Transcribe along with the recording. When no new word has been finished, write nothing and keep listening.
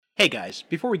Hey guys,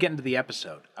 before we get into the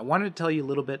episode, I wanted to tell you a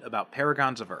little bit about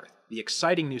Paragons of Earth, the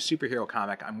exciting new superhero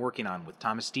comic I'm working on with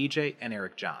Thomas DJ and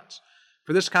Eric Johns.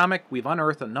 For this comic, we've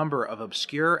unearthed a number of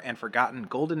obscure and forgotten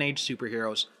Golden Age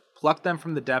superheroes, plucked them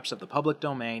from the depths of the public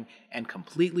domain, and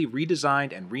completely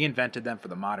redesigned and reinvented them for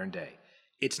the modern day.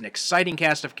 It's an exciting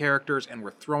cast of characters, and we're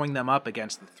throwing them up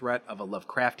against the threat of a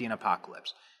Lovecraftian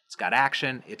apocalypse. It's got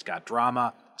action, it's got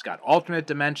drama, it's got alternate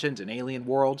dimensions and alien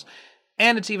worlds,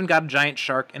 and it's even got a giant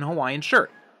shark in a Hawaiian shirt.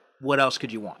 What else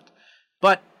could you want?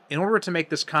 But in order to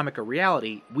make this comic a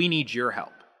reality, we need your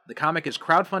help. The comic is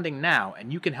crowdfunding now,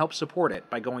 and you can help support it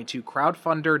by going to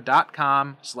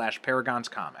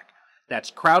crowdfunder.com/paragonscomic. That's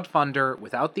crowdfunder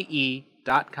without the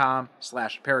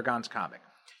e.com/paragonscomic.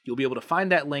 You'll be able to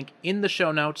find that link in the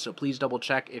show notes, so please double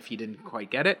check if you didn't quite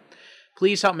get it.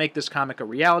 Please help make this comic a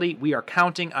reality. We are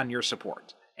counting on your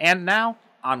support. And now,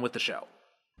 on with the show.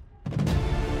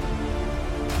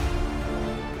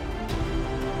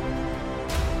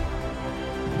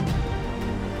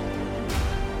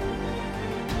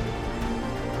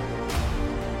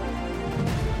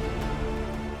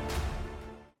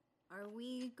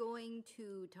 Going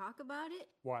to talk about it?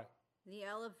 What? The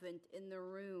elephant in the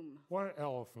room. What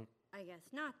elephant? I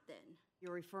guess not then.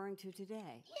 You're referring to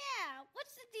today. Yeah,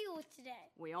 what's the deal with today?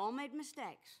 We all made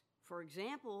mistakes. For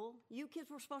example, you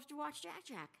kids were supposed to watch Jack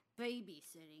Jack.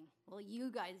 Babysitting. Well,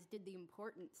 you guys did the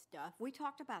important stuff. We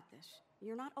talked about this.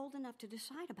 You're not old enough to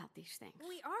decide about these things.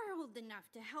 We are old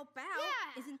enough to help out.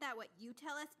 Yeah. Isn't that what you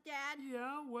tell us, Dad?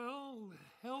 Yeah, well,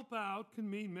 help out can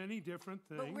mean many different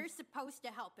things. But we're supposed to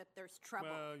help if there's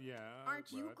trouble. Well, yeah.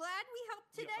 Aren't you glad we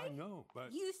helped today? Yeah, I know,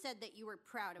 but... You said that you were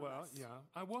proud of us. Well, yeah,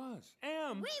 I was. We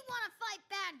want to fight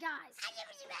bad guys.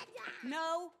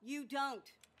 No, you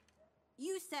don't.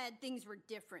 You said things were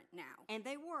different now. And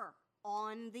they were.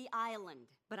 On the island.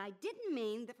 But I didn't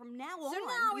mean that from now on... So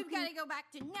now we've got to go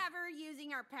back to never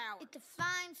using our power. It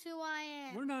defines who I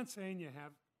am. We're not saying you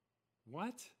have...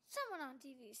 What? Someone on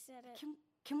TV said it.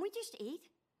 Can we just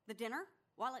eat the dinner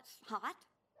while it's hot?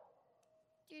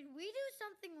 Did we do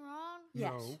something wrong?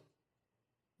 Yes. No.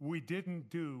 We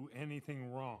didn't do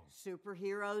anything wrong.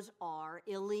 Superheroes are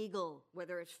illegal.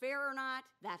 Whether it's fair or not,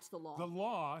 that's the law. The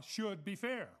law should be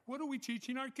fair. What are we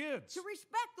teaching our kids? To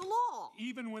respect the law.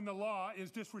 Even when the law is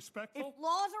disrespectful? If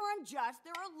laws are unjust,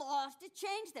 there are laws to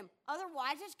change them.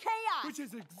 Otherwise, it's chaos. Which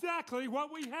is exactly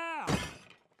what we have.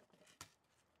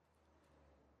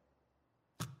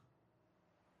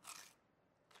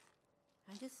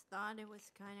 I just thought it was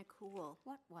kind of cool.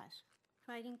 What was?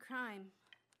 Fighting crime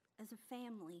as a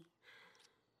family.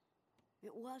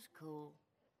 It was cool.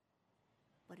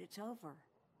 But it's over.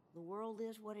 The world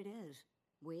is what it is.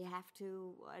 We have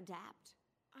to adapt.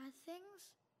 Are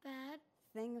things bad?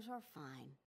 Things are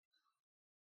fine.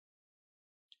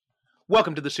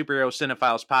 Welcome to the Superhero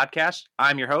Cinephiles podcast.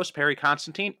 I'm your host, Perry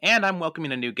Constantine, and I'm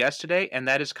welcoming a new guest today, and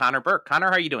that is Connor Burke.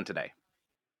 Connor, how are you doing today?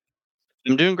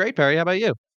 I'm doing great, Perry. How about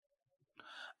you?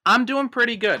 I'm doing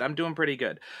pretty good.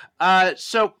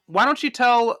 So why don't you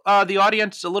tell the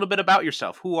audience a little bit about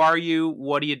yourself? Who are you?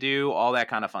 What do you do? All that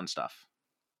kind of fun stuff.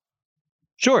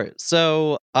 Sure.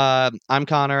 So I'm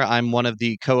Connor. I'm one of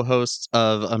the co-hosts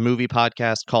of a movie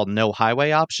podcast called No Highway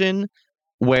Option,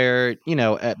 where,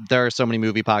 there are so many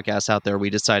movie podcasts out there. We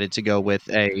decided to go with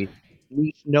a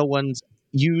niche no one's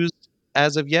used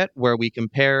as of yet, where we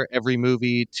compare every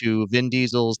movie to Vin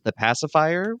Diesel's The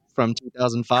Pacifier from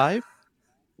 2005.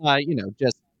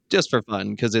 Just for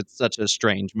fun, because it's such a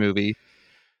strange movie.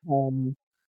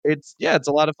 It's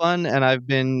a lot of fun, and I've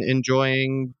been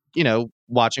enjoying,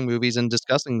 watching movies and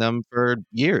discussing them for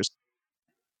years.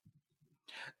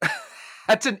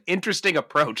 That's an interesting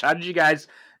approach. How did you guys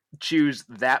choose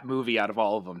that movie out of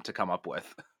all of them to come up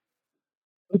with?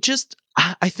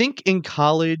 I think in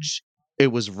college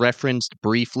it was referenced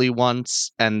briefly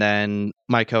once, and then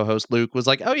my co-host Luke was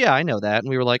like, "Oh yeah, I know that," and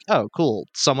we were like, "Oh cool,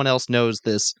 someone else knows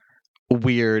this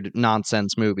weird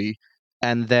nonsense movie."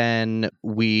 And then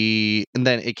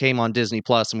it came on Disney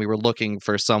Plus, and we were looking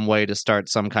for some way to start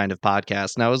some kind of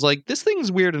podcast. And I was like, this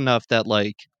thing's weird enough that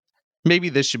maybe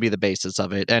this should be the basis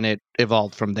of it, and it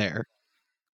evolved from there.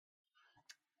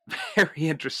 Very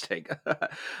interesting.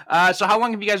 So how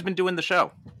long have you guys been doing the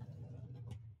show?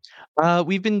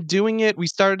 We've been doing it. We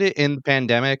started it in the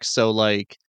pandemic, so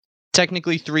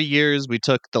technically 3 years. We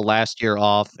took the last year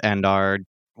off, and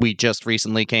we just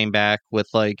recently came back with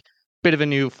bit of a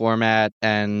new format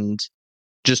and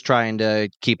just trying to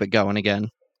keep it going again.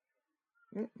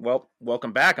 Well,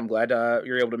 welcome back. I'm glad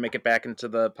you're able to make it back into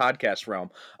the podcast realm.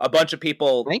 A bunch of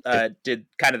people Thank you. did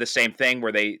kind of the same thing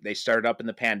where they started up in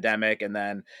the pandemic, and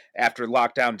then after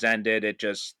lockdowns ended,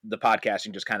 the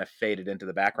podcasting just kind of faded into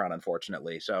the background,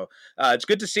 unfortunately. So it's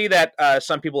good to see that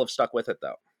some people have stuck with it,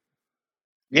 though.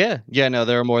 Yeah, no,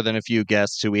 there are more than a few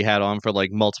guests who we had on for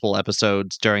like multiple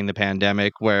episodes during the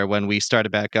pandemic where when we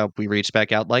started back up, we reached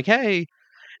back out like, hey,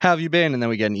 how have you been? And then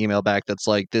we get an email back that's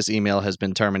like, this email has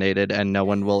been terminated and no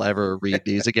one will ever read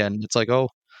these again. It's like, oh,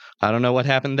 I don't know what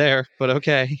happened there, but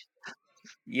okay.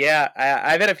 Yeah,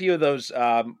 I've had a few of those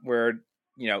where,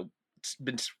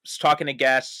 been talking to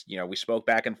guests, we spoke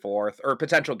back and forth, or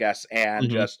potential guests, and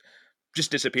just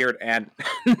disappeared and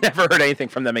never heard anything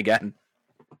from them again.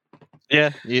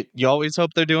 Yeah, you always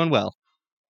hope they're doing well.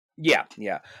 Yeah.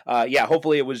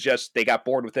 Hopefully it was just they got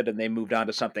bored with it and they moved on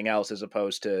to something else as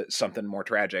opposed to something more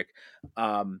tragic.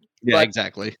 Yeah, but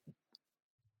exactly.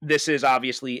 This is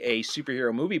obviously a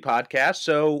superhero movie podcast.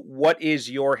 So, what is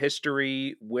your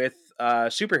history with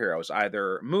superheroes?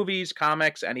 Either movies,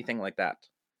 comics, anything like that?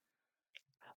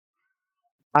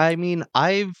 I mean,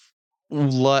 I've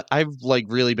like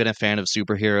really been a fan of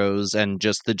superheroes and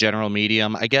just the general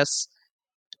medium. I guess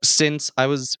since I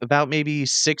was about maybe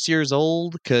 6 years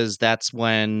old, because that's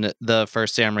when the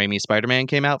first Sam Raimi Spider-Man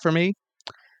came out for me.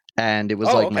 And it was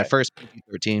Oh, like my okay. first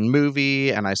PG-13 movie,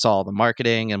 and I saw the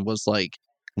marketing and was like,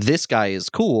 this guy is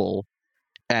cool.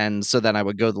 And so then I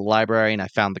would go to the library and I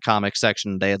found the comic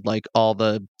section. They had like all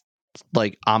the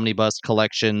like omnibus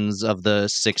collections of the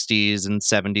 60s and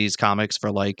 70s comics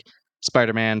for like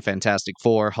Spider-Man, Fantastic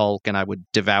Four, Hulk, and I would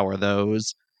devour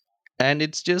those. And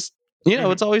it's just,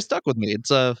 it's always stuck with me. It's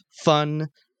a fun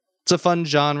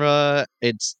genre.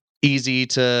 It's easy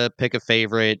to pick a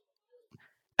favorite,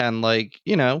 and like,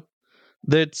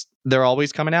 they're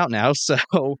always coming out now, so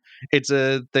it's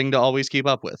a thing to always keep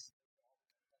up with.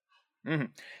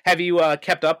 Have you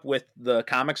kept up with the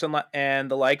comics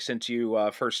and the like since you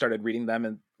first started reading them,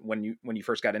 and when you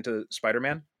first got into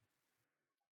Spider-Man?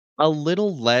 A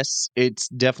little less. It's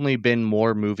definitely been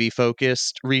more movie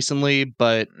focused recently,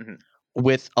 but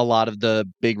with a lot of the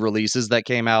big releases that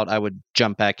came out, I would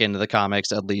jump back into the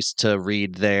comics at least to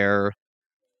read their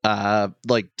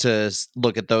like to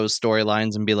look at those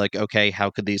storylines and be like, okay, how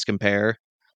could these compare?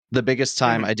 The biggest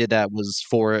time I did that was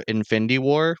for Infinity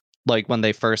War, like when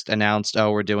they first announced,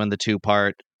 oh, we're doing the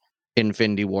 2-part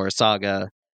Infinity War saga.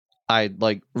 I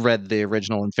like read the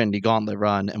original Infinity Gauntlet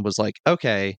run and was like,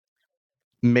 okay,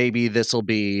 maybe this will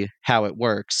be how it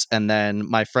works. And then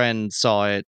my friend saw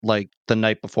it like the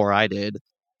night before I did,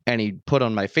 and he put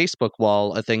on my Facebook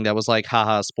wall a thing that was like,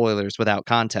 haha, spoilers without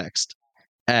context.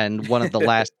 And one of the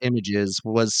last images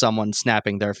was someone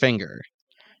snapping their finger.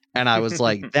 And I was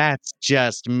like, that's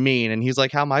just mean. And he's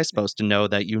like, how am I supposed to know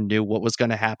that you knew what was going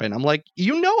to happen? I'm like,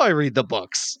 I read the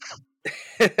books.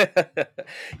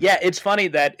 Yeah, it's funny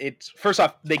that first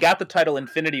off, they got the title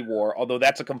Infinity War, although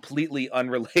that's a completely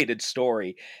unrelated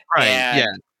story. Right, and yeah.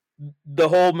 The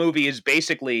whole movie is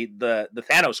basically the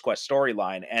Thanos quest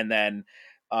storyline, and then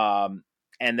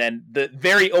the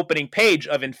very opening page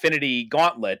of Infinity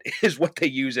Gauntlet is what they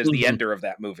use as the ender of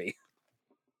that movie.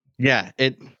 Yeah,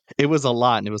 it was a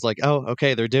lot, and it was like, oh,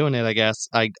 okay, they're doing it, I guess.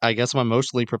 I guess I'm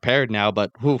emotionally prepared now,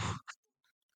 but whew.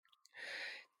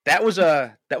 That was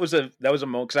a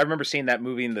moment, because I remember seeing that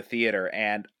movie in the theater,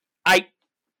 and I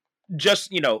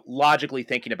just, logically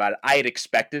thinking about it, I had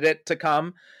expected it to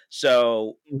come.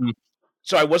 So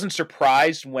I wasn't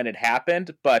surprised when it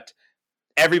happened, but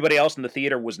everybody else in the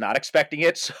theater was not expecting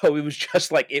it. So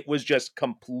it was just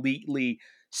completely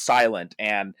silent.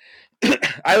 And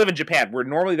I live in Japan, where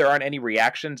normally there aren't any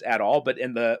reactions at all. But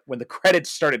when the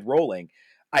credits started rolling,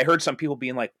 I heard some people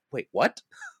being like, wait, what?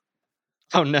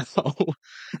 Oh no.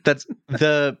 That's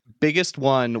the biggest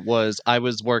one. Was I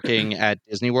was working at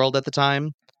Disney World at the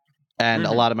time, and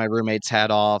a lot of my roommates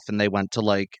had off and they went to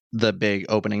like the big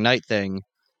opening night thing,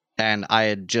 and I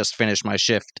had just finished my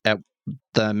shift at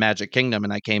the Magic Kingdom,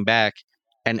 and I came back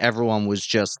and everyone was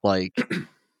just like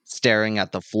staring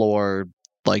at the floor,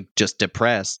 like just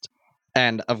depressed.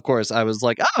 And of course I was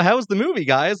like, oh, how was the movie,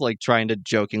 guys? Like trying to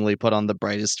jokingly put on the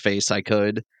brightest face I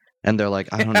could. And they're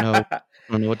like, I don't know. I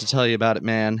don't know what to tell you about it,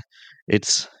 man.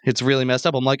 It's really messed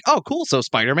up. I'm like, oh, cool. So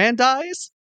Spider-Man dies?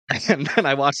 And then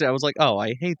I watched it. I was like, oh,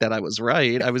 I hate that I was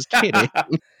right. I was kidding.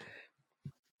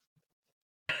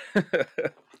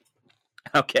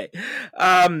 Okay.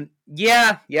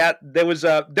 Yeah. There was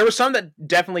some that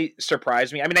definitely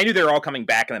surprised me. I mean, I knew they were all coming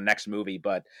back in the next movie,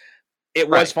 but it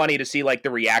was funny to see like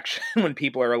the reaction when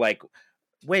people are like,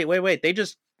 wait, they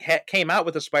just came out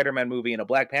with a Spider-Man movie and a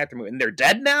Black Panther movie and they're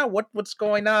dead now? What's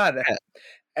going on?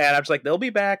 And I'm just like, they'll be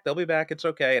back. They'll be back. It's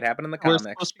okay. It happened in the We're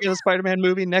comics. supposed to get a Spider-Man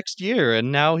movie next year,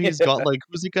 and now he's got like,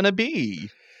 who's he gonna be?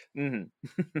 Mm-hmm.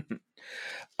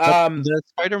 The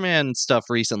Spider-Man stuff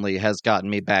recently has gotten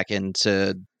me back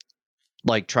into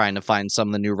like trying to find some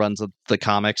of the new runs of the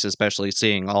comics, especially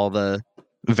seeing all the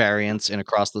variants in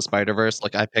Across the Spider-Verse.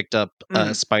 Like I picked up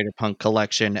a Spider-Punk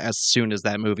collection as soon as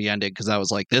that movie ended because I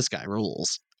was like, this guy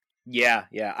rules. Yeah.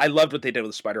 I loved what they did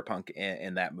with Spider-Punk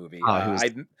in that movie.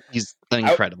 He's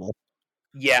incredible.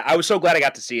 I was so glad I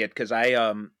got to see it because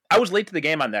I was late to the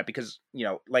game on that because,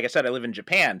 like I said, I live in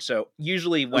Japan. So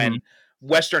usually when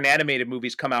Western animated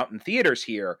movies come out in theaters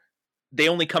here, they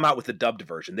only come out with the dubbed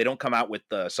version. They don't come out with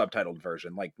the subtitled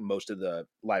version like most of the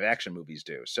live action movies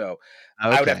do. So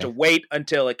I would have to wait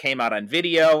until it came out on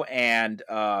video, and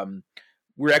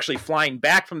we were actually flying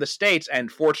back from the States, and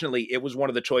fortunately it was one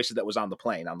of the choices that was on the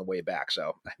plane on the way back.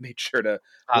 So I made sure to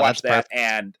watch that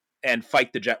and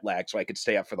fight the jet lag so I could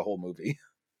stay up for the whole movie.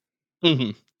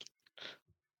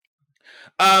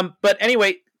 But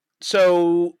anyway,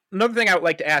 so another thing I would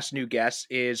like to ask new guests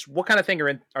is what kind of thing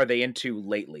are they into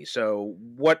lately? So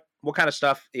what kind of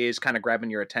stuff is kind of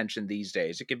grabbing your attention these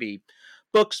days? It could be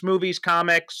books, movies,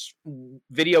 comics,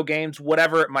 video games,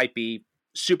 whatever it might be,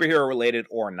 superhero related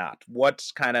or not.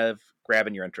 What's kind of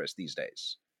grabbing your interest these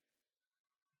days?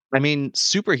 I mean,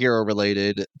 superhero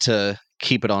related, to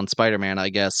keep it on Spider-Man, I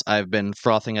guess. I've been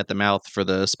frothing at the mouth for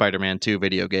the Spider-Man 2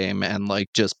 video game and like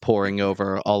just poring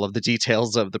over all of the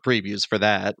details of the previews for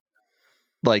that.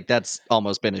 Like that's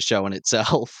almost been a show in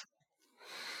itself.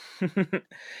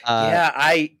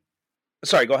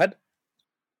 Sorry, go ahead.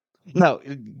 No,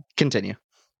 continue.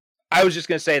 I was just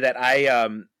going to say that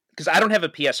because I don't have a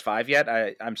PS5 yet.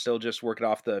 I'm still just working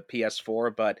off the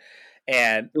PS4,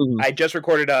 I just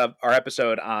recorded our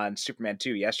episode on Superman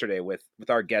 2 yesterday with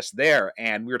our guest there,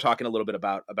 and we were talking a little bit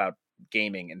about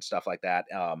gaming and stuff like that.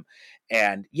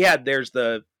 And yeah, there's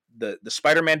the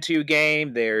Spider-Man 2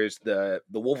 game, there's the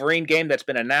Wolverine game that's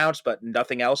been announced, but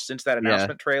nothing else since that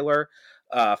announcement trailer.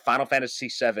 Final Fantasy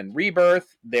VII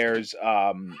Rebirth. There's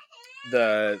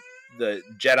the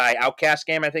Jedi Outcast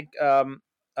game, I think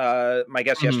my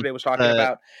guest yesterday was talking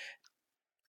about.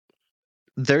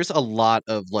 There's a lot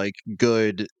of like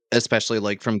good, especially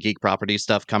like from Geek Property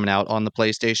stuff coming out on the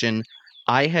PlayStation.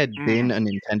 I had been a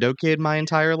Nintendo kid my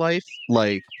entire life,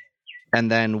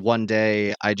 and then one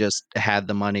day I just had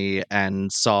the money and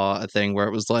saw a thing where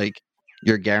it was like,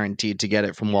 you're guaranteed to get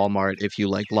it from Walmart if you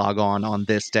like log on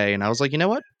this day. And I was like, you know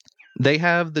what? They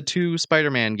have the 2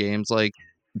 Spider-Man games. Like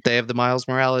they have the Miles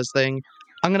Morales thing.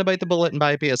 I'm going to bite the bullet and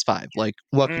buy a PS5. Like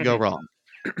what could go wrong?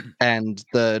 And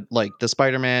the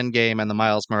Spider-Man game and the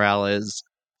Miles Morales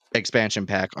expansion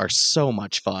pack are so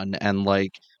much fun and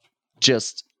like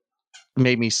just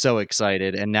made me so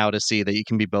excited. And now to see that you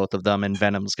can be both of them and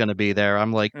Venom's going to be there,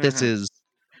 I'm like, this is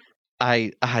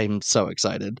I'm so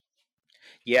excited.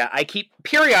 Yeah,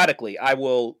 periodically I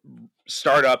will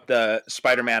start up the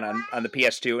Spider-Man on the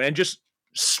PS2 and just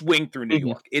swing through New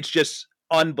York. It's just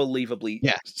unbelievably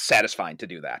satisfying to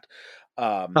do that.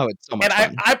 It's so much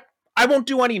fun. I won't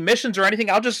do any missions or anything.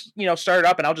 I'll just, start it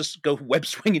up and I'll just go web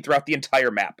swinging throughout the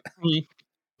entire map.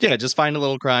 Yeah, just find a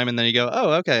little crime and then you go,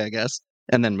 oh, okay, I guess.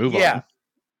 And then move on.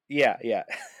 Yeah.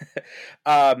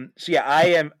 So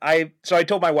I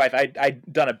told my wife I'd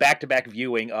done a back-to-back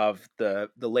viewing of one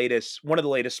of the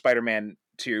latest Spider-Man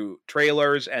 2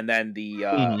 trailers, and then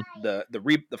the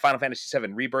Final Fantasy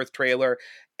VII Rebirth trailer,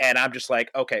 and I'm just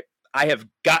like, okay, I have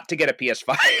got to get a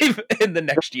PS5 in the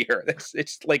next year.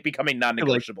 It's like becoming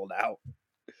non-negotiable now.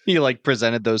 You like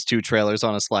presented those 2 trailers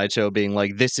on a slideshow being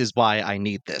like, this is why I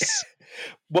need this.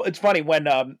 Well, it's funny when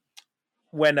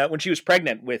she was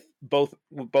pregnant with both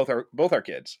our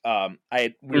kids,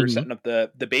 we were setting up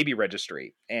the baby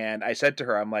registry, and I said to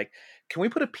her, I'm like, can we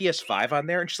put a PS5 on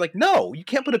there? And she's like, no, you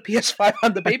can't put a PS5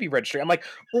 on the baby registry. I'm like,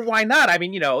 well, why not? I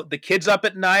mean, the kid's up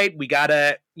at night. We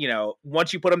gotta,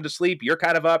 once you put them to sleep, you're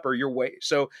kind of up or you're way.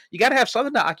 So you got to have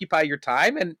something to occupy your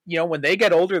time. And, when they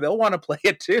get older, they'll want to play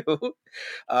it too.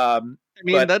 But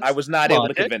I was not able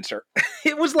to convince her.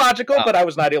 It was logical, but I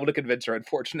was not able to convince her,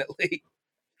 unfortunately.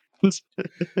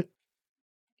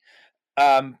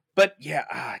 But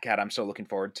yeah, God, I'm so looking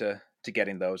forward to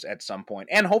getting those at some point,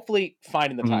 and hopefully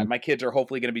finding the time. My kids are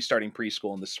hopefully going to be starting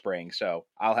preschool in the spring, so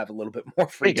I'll have a little bit more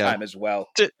free time as well.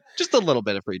 Just a little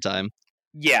bit of free time.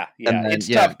 Yeah. Then, it's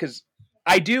tough because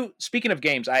I do. Speaking of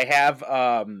games, I have.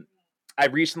 I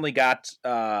recently got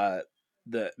the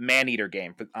Maneater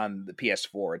game on the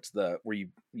PS4. It's where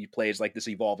you play as like this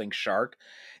evolving shark,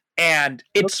 and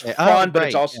it's fun, but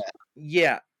it's also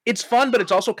it's fun, but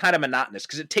it's also kind of monotonous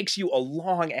because it takes you a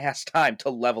long ass time to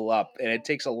level up, and it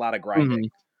takes a lot of grinding.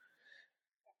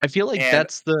 I feel like And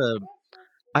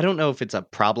I don't know if it's a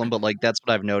problem, but like that's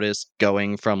what I've noticed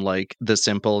going from like the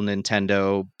simple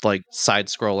Nintendo like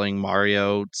side-scrolling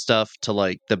Mario stuff to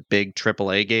like the big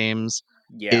AAA games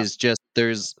yeah. is just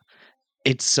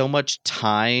it's so much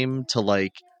time to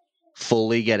like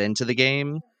fully get into the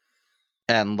game,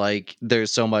 and like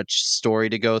there's so much story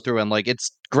to go through, and like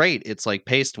it's great, it's like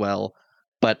paced well,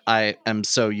 but I am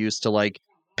so used to like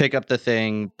pick up the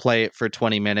thing, play it for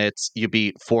 20 minutes, you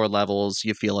beat 4 levels,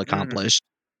 you feel Mhm. accomplished.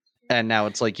 And now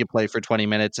it's like you play for 20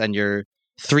 minutes and you're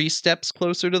 3 steps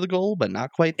closer to the goal, but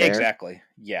not quite there. Exactly.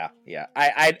 Yeah, yeah.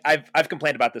 I've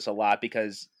complained about this a lot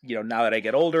because now that I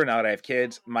get older, now that I have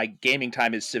kids, my gaming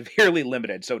time is severely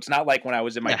limited. So it's not like when I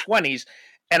was in my Yeah. 20s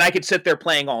and I could sit there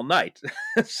playing all night.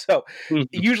 So Mhm.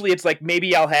 usually it's like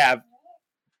maybe I'll have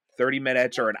 30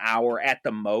 minutes or an hour at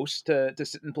the most to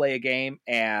sit and play a game,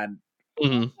 and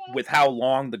Mhm. with how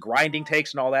long the grinding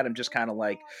takes and all that, I'm just kind of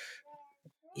like,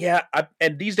 yeah.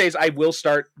 And these days, I will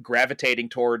start gravitating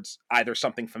towards either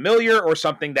something familiar or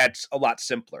something that's a lot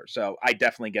simpler. So I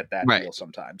definitely get that Right. feel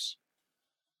sometimes,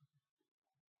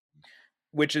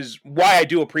 which is why I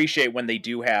do appreciate when they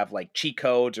do have like cheat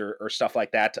codes or stuff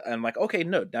like that. I'm like, okay,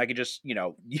 no, I could just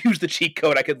use the cheat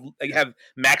code. I could have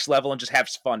max level and just have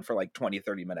fun for like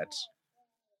 20-30 minutes.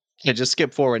 Yeah, just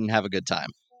skip forward and have a good time.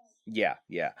 Yeah,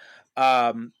 yeah.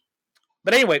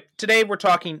 But anyway, today we're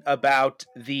talking about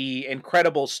The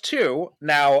Incredibles 2.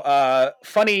 Now,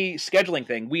 funny scheduling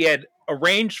thing. We had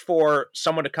arranged for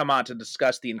someone to come on to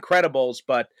discuss The Incredibles,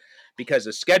 but because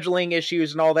of scheduling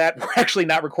issues and all that, we're actually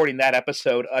not recording that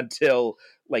episode until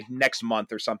like next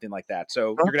month or something like that. So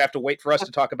you're going to have to wait for us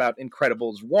to talk about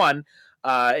Incredibles 1.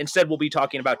 Instead, we'll be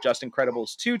talking about just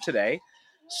Incredibles 2 today.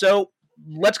 So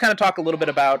let's kind of talk a little bit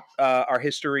about our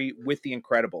history with The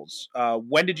Incredibles.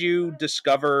 When did you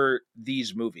discover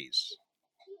these movies?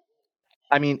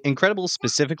 I mean, Incredibles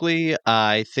specifically,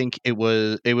 I think it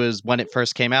was when it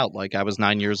first came out. Like I was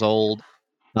 9 years old.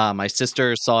 My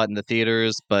sister saw it in the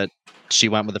theaters, but she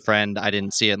went with a friend. I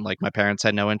didn't see it, and like my parents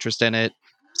had no interest in it.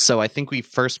 So I think we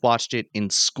first watched it in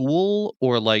school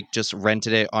or like just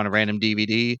rented it on a random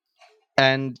DVD.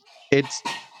 And it's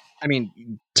I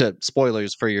mean, to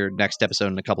spoilers for your next episode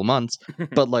in a couple months,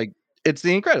 but like it's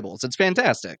The Incredibles. It's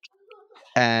fantastic.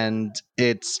 And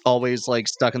it's always like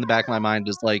stuck in the back of my mind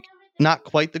as like not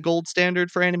quite the gold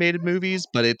standard for animated movies,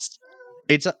 but it's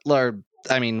or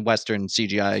I mean Western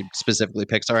CGI, specifically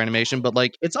Pixar animation, but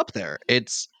like it's up there.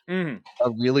 It's Mhm. a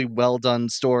really well done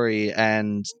story,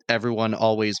 and everyone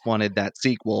always wanted that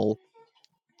sequel.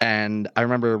 And I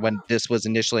remember when this was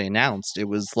initially announced, it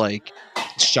was like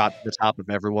shot to the top of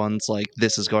everyone's like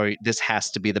this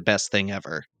has to be the best thing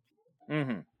ever.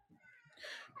 Mhm.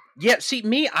 Yeah,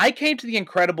 see, I came to The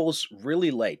Incredibles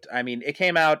really late. I mean, it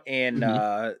came out in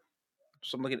Mhm.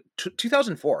 so I'm looking at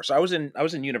 2004. So I was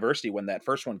in university when that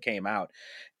first one came out.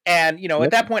 And at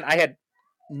Yep. that point I had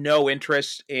no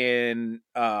interest in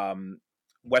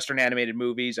Western animated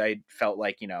movies. I felt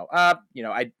like,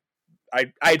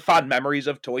 I had fond memories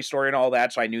of Toy Story and all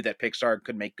that, so I knew that Pixar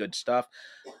could make good stuff.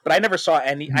 But I never saw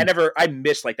any. Mhm. I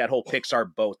missed like that whole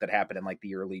Pixar boat that happened in like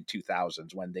the early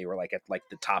 2000s when they were like at like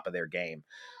the top of their game.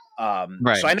 So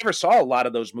Right. I never saw a lot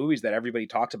of those movies that everybody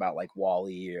talked about, like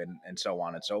Wall-E and so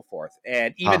on and so forth.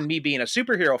 And Ah. even me being a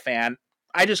superhero fan,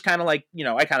 I just kind of like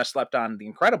I kind of slept on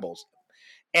The Incredibles,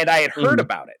 and I had heard Mhm.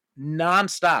 about it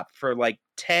nonstop for like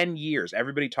 10 years.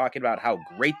 Everybody talking about how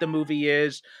great the movie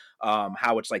is,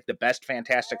 how it's like the best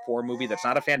Fantastic Four movie that's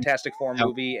not a Fantastic Four Yep.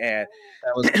 movie. And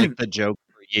That was like the joke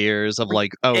for years of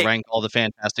like, oh, it, rank all the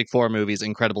Fantastic Four movies.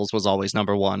 Incredibles was always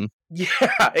number one.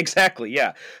 yeah, exactly.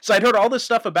 Yeah. So I'd heard all this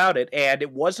stuff about it, and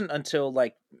it wasn't until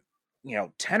like,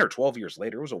 10 or 12 years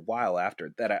later, it was a while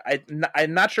after that.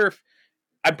 I'm not sure if,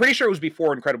 I'm pretty sure it was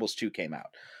before Incredibles 2 came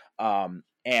out.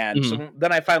 And Mhm. so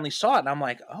then I finally saw it, and I'm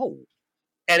like, oh,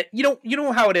 and you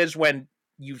know how it is when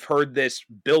you've heard this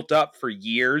built up for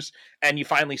years and you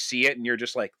finally see it and you're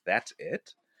just like, that's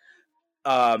it.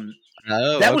 Um,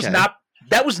 Oh, that was okay.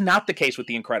 not the case with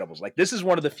The Incredibles. Like, this is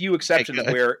one of the few Okay, exceptions good.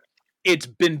 where it's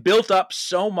been built up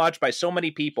so much by so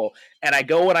many people, and I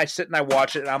go and I sit and I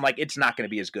watch it, and I'm like, it's not going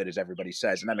to be as good as everybody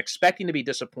says, and I'm expecting to be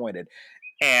disappointed.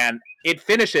 And it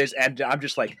finishes, and I'm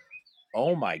just like,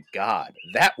 oh my god,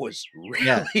 that was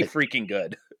Yeah. really freaking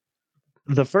good.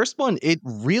 The first one, it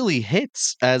really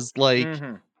hits as like,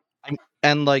 Mm-hmm.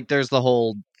 and like there's the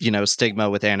whole, stigma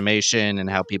with animation and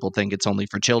how people think it's only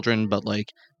for children, but like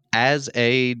as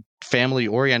a family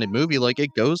oriented movie, like it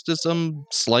goes to some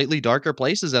slightly darker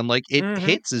places, and like it Mm-hmm.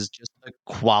 hits as just a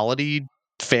quality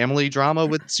family drama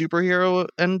with superhero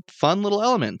and fun little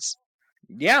elements.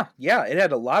 Yeah, yeah, it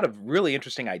had a lot of really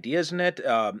interesting ideas in it.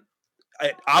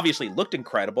 it obviously looked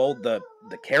incredible. The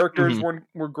characters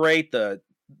were great. The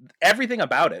everything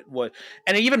about it was,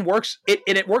 and it even works.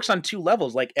 It works on two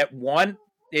levels. Like at one,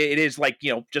 it is like,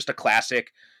 you know, just a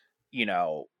classic, you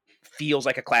know, feels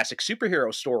like a classic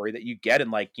superhero story that you get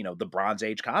in, like, you know, the Bronze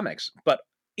Age comics. But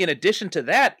in addition to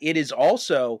that, it is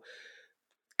also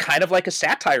kind of like a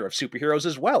satire of superheroes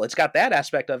as well. It's got that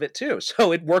aspect of it too.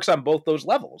 So it works on both those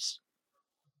levels.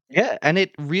 Yeah, and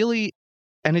it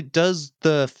does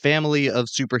the family of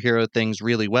superhero things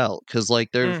really well, because like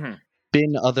there've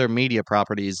been other media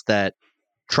properties that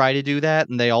try to do that,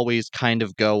 and they always kind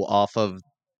of go off of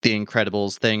the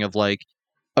Incredibles thing of like,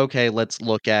 okay, let's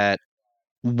look at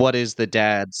what is the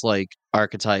dad's like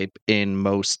archetype in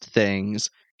most things.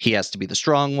 He has to be the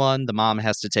strong one. The mom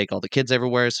has to take all the kids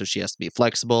everywhere, so she has to be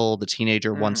flexible. The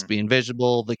teenager wants to be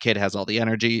invisible. The kid has all the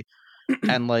energy.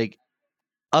 And like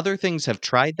other things have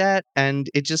tried that, and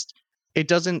it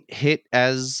doesn't hit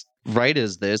as right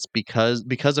as this because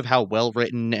of how well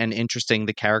written and interesting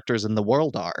the characters in the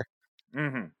world are.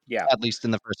 Yeah. At least in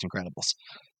the first Incredibles.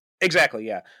 Exactly,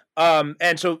 yeah.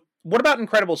 And so what about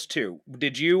Incredibles 2?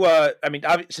 Did you I mean,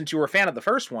 since you were a fan of the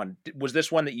first one, was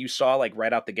this one that you saw like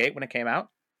right out the gate when it came out?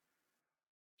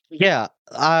 Yeah.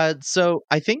 So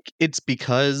I think it's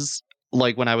because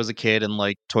like when I was a kid and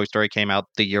like Toy Story came out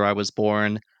the year I was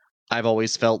born, I've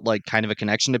always felt like kind of a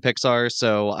connection to Pixar,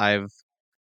 so I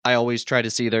always try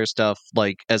to see their stuff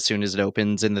like as soon as it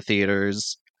opens in the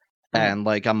theaters, and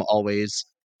like I'm always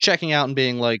checking out and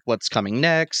being like, what's coming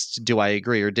next? Do I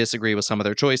agree or disagree with some of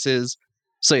their choices?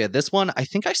 So yeah, this one, I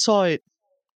think I saw it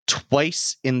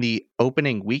twice in the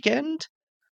opening weekend.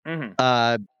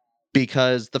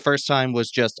 Because the first time was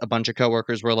just a bunch of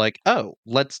coworkers were like, oh,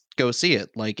 let's go see it.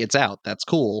 Like, it's out. That's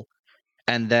cool.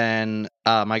 And then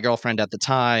my girlfriend at the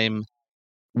time,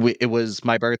 it was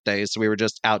my birthday, so we were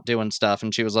just out doing stuff,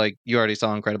 and she was like, you already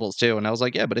saw Incredibles 2. And I was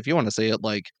like, yeah, but if you want to see it,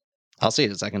 like, I'll see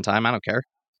it a second time. I don't care.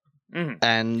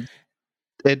 And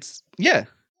it's, yeah.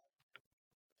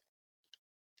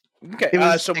 Okay, it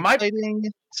was so exciting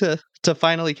to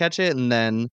finally catch it, and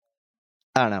then,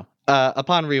 I don't know.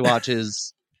 Upon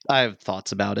rewatches, I have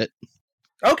thoughts about it.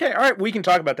 Okay, all right, we can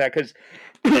talk about that, because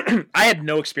I had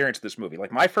no experience with this movie.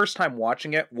 Like, my first time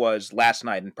watching it was last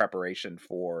night in preparation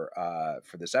for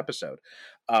this episode.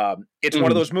 It's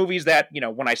one of those movies that, you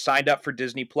know, when I signed up for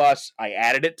Disney Plus, I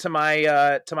added it to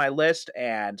my list,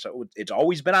 and so it's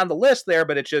always been on the list there.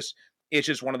 But it's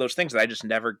just one of those things that I just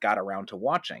never got around to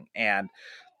watching. And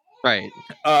right,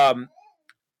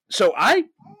 so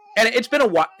it's been a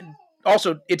while.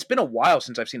 Also, it's been a while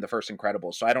since I've seen the first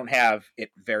Incredibles, so I don't have it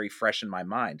very fresh in my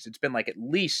mind. It's been like at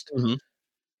least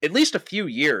a few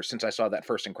years since I saw that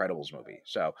first Incredibles movie.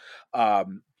 So,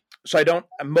 so I don't.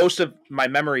 Most of my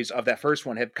memories of that first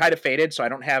one have kind of faded, so I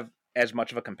don't have as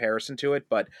much of a comparison to it.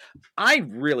 But I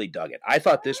really dug it. I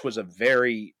thought this was a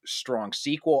very strong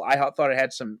sequel. I thought it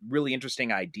had some really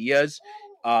interesting ideas.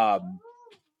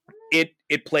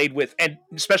 It played with, and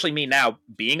especially me now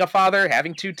being a father,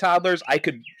 having two toddlers, I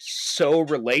could so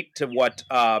relate to what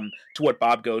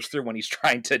Bob goes through when he's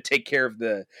trying to take care of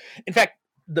in fact,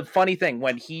 the funny thing,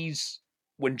 when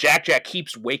Jack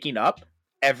keeps waking up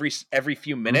every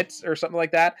few minutes or something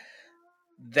like that,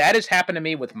 that has happened to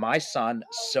me with my son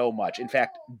so much. In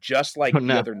fact, just like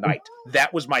the other night,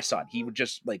 that was my son. He would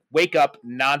just like wake up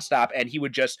nonstop, and he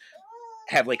would just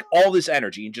have like all this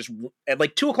energy, and just at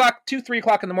like 3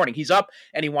 o'clock in the morning, he's up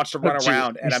and he wants to run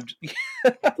around, and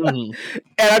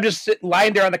I'm just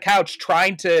lying there on the couch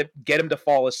trying to get him to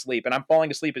fall asleep, and I'm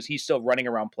falling asleep as he's still running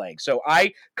around playing. So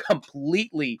I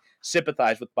completely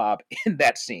sympathize with Bob in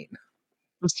that scene.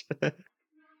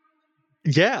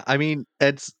 Yeah, I mean,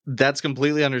 that's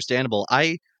completely understandable.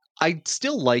 I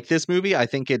still like this movie. I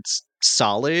think it's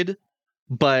solid.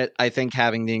 But I think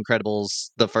having The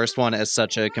Incredibles, the first one, as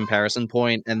such a comparison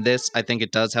point, and this, I think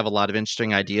it does have a lot of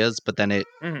interesting ideas, but then it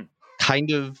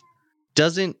kind of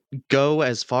doesn't go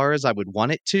as far as I would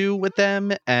want it to with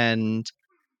them, and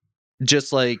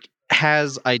just like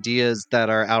has ideas that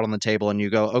are out on the table, and you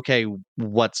go, okay,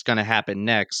 what's going to happen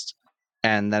next?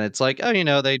 And then it's like, oh, you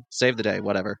know, they saved the day,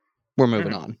 whatever. We're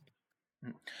moving on.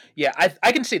 Yeah,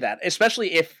 I can see that,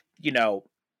 especially if, you know,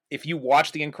 if you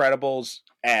watch The Incredibles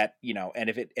and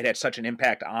if it had such an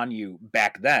impact on you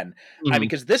back then. I mean,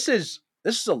 because this is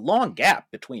a long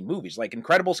gap between movies. Like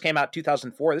Incredibles came out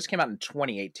 2004. This came out in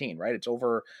 2018, right? It's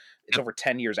over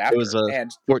 10 years after. It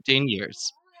was 14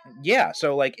 years. Yeah.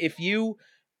 So like if you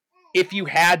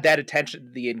had that attention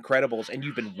to The Incredibles and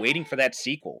you've been waiting for that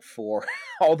sequel for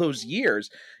all those years,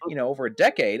 you know, over a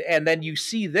decade, and then you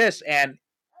see this, and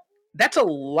that's a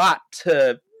lot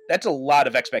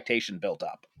of expectation built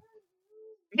up.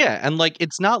 Yeah, and like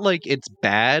it's not like it's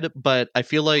bad, but I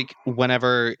feel like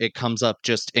whenever it comes up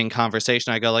just in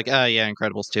conversation, I go like, "Oh yeah,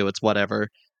 Incredibles 2, it's whatever."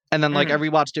 And then like I Mhm.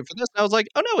 rewatched it for this, and I was like,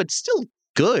 "Oh no, it's still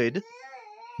good,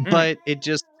 Mhm. but it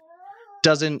just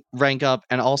doesn't rank up."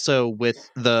 And also with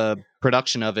the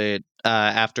production of it,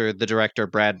 after the director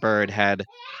Brad Bird had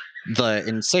the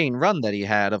insane run that he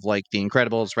had of like The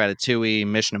Incredibles, Ratatouille,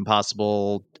 Mission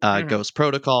Impossible, Mhm. Ghost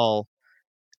Protocol,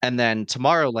 and then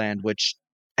Tomorrowland, which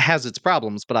has its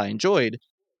problems, but I enjoyed.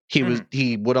 Mhm.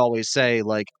 He would always say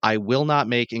like, I will not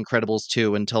make Incredibles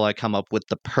 2 until I come up with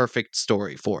the perfect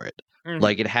story for it. Mhm.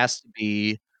 Like it has to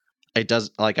be it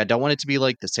does like I don't want it to be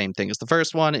like the same thing as the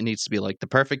first one. It needs to be like the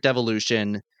perfect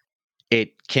evolution. It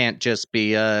can't just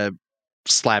be a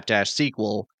slapdash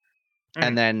sequel.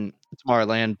 And Mhm. then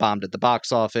Tomorrowland bombed at the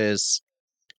box office,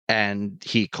 and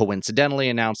he coincidentally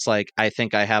announced like, I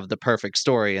think I have the perfect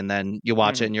story. And then you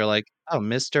watch it Mhm. and you're like, oh,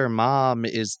 Mr. Mom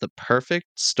is the perfect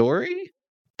story?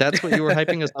 That's what you were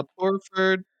hyping us up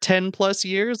for 10 plus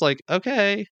years? Like,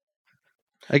 okay,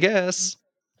 I guess.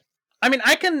 I mean,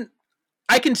 I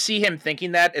can see him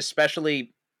thinking that,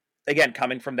 especially again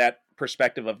coming from that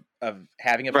perspective of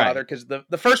having a Right. father, because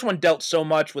the first one dealt so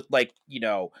much with like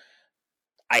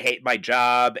I hate my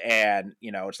job, and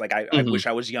it's like I Mhm. wish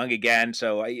I was young again.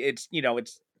 So it's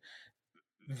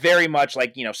very much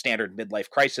like standard midlife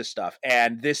crisis stuff,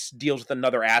 and this deals with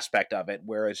another aspect of it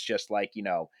where it's just like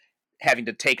having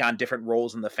to take on different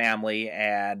roles in the family,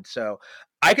 and so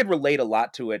I could relate a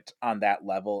lot to it on that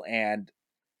level. And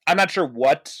I'm not sure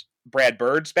what Brad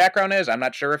Bird's background is. I'm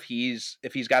not sure if he's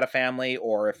got a family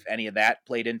or if any of that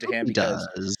played into him, He because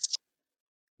does.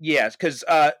 because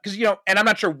and I'm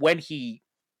not sure when he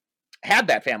had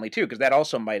that family too, because that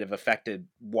also might have affected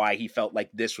why he felt like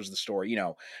this was the story.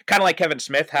 Kind of like Kevin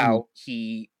Smith, Mhm. how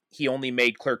he only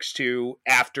made Clerks 2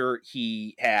 after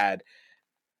he had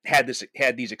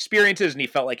these experiences, and he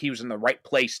felt like he was in the right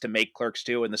place to make Clerks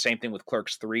 2. And the same thing with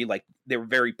Clerks 3. Like, they were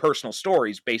very personal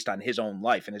stories based on his own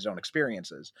life and his own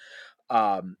experiences.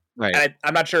 Right. And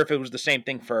I'm not sure if it was the same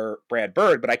thing for Brad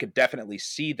Bird, but I could definitely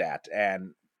see that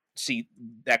and see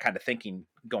that kind of thinking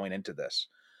going into this.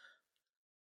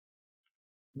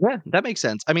 Yeah, that makes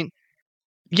sense. I mean,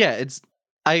 yeah,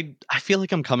 I feel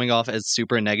like I'm coming off as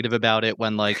super negative about it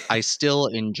when like I still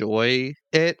enjoy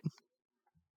it,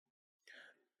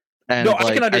 No, and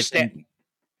I can like understand.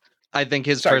 I think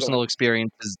his Sorry, go ahead. personal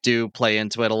experiences do play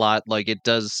into it a lot. Like it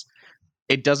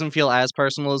doesn't feel as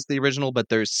personal as the original, but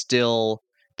there's still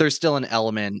an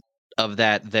element of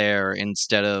that there,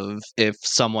 instead of if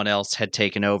someone else had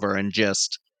taken over and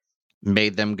just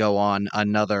made them go on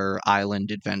another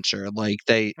island adventure. Like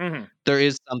Hmm. there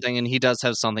is something, and he does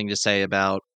have something to say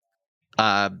about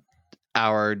uh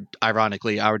our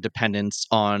dependence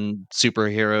on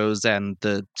superheroes and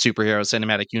the superhero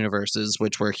cinematic universes,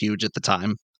 which were huge at the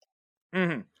time.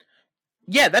 Hmm.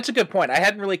 Yeah, that's a good point. I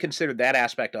hadn't really considered that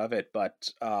aspect of it,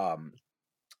 but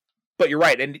you're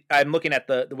right. And I'm looking at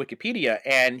the Wikipedia,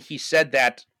 and he said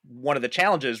that one of the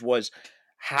challenges was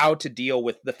how to deal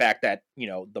with the fact that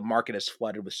the market is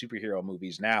flooded with superhero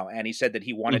movies now, and he said that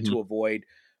he wanted Mhm. to avoid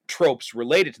tropes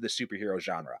related to the superhero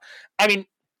genre. I mean,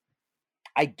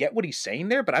 I get what he's saying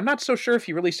there, but I'm not so sure if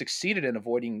he really succeeded in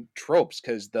avoiding tropes,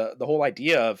 because the whole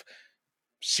idea of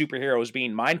superheroes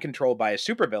being mind controlled by a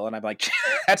supervillain, I'm like,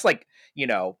 that's like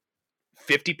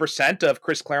 50% of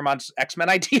Chris Claremont's X-Men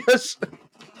ideas.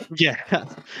 Yeah.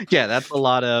 Yeah, that's a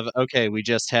lot of, okay, we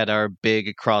just had our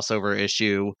big crossover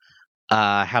issue.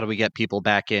 How do we get people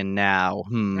back in now?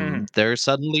 Mhm. They're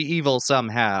suddenly evil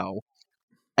somehow.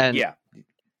 And Yeah.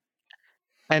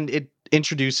 it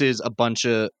introduces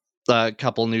a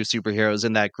couple new superheroes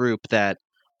in that group that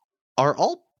are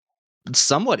all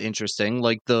somewhat interesting.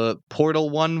 Like the Portal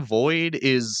One Void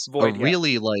is a Void, yeah.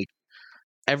 really like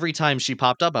every time she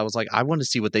popped up, I was like, I want to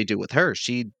see what they do with her.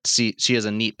 She has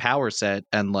a neat power set,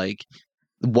 and like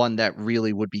one that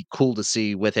really would be cool to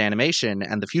see with animation.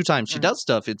 And the few times she Mhm. does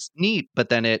stuff, it's neat, but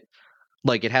then it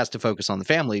has to focus on the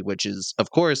family, which is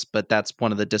of course, but that's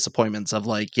one of the disappointments of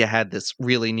like you had this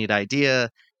really neat idea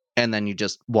and then you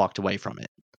just walked away from it.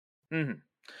 Mhm.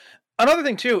 Another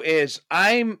thing too is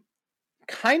I'm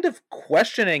kind of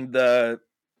questioning the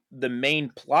main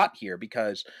plot here,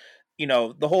 because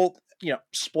the whole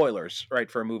spoilers, right,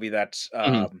 for a movie that's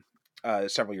Mhm.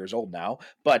 several years old now.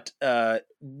 But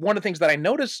one of the things that I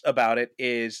notice about it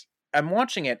is I'm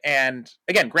watching it, and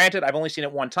again, granted, I've only seen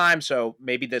it one time, so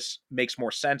maybe this makes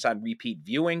more sense on repeat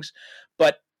viewings.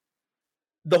 But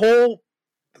the whole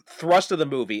thrust of the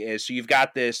movie is, so you've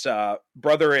got this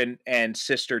brother and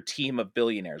sister team of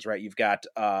billionaires, right? You've got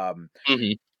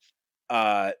Mhm.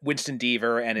 Winston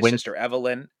Deaver and his Win sister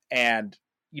Evelyn, and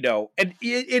and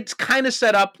it's kind of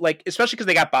set up like, especially because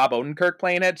they got Bob Odenkirk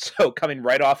playing it, so coming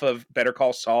right off of Better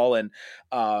Call Saul and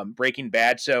Breaking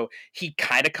Bad, so he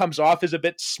kind of comes off as a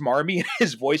bit smarmy in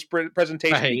his voice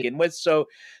presentation to begin with. So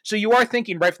you are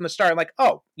thinking right from the start, like,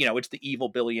 oh, it's the evil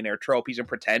billionaire trope. He's gonna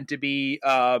pretend to be,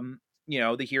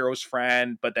 the hero's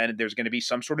friend, but then there's going to be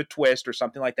some sort of twist or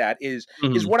something like that. Is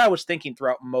what I was thinking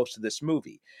throughout most of this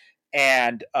movie,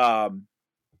 and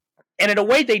in a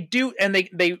way they do, and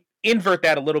they invert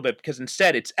that a little bit, because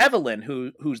instead it's Evelyn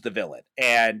who's the villain,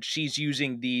 and she's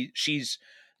using she's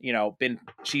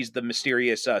the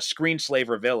mysterious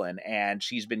screenslaver villain, and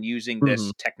she's been using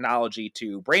this technology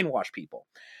to brainwash people,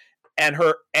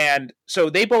 and so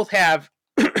they both have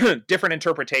different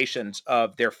interpretations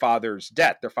of their father's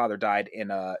death. Their father died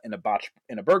in a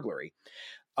burglary.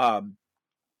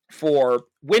 For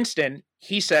Winston,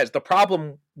 he says the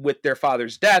problem with their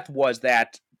father's death was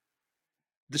that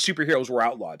the superheroes were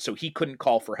outlawed, so he couldn't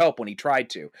call for help when he tried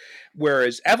to.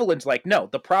 Whereas Evelyn's like, no,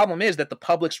 the problem is that the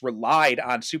public's relied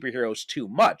on superheroes too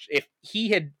much. If he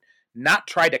had not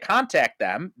tried to contact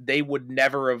them, they would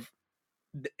never have,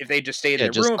 if they just stayed in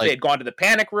their room, if they had gone to the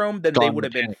panic room, then they would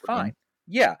have been fine.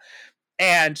 Yeah.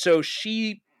 And so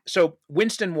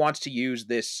Winston wants to use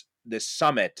this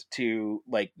summit to,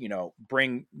 like,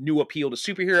 bring new appeal to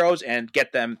superheroes and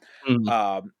get them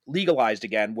legalized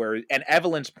again, and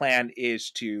Evelyn's plan is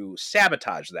to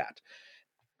sabotage that.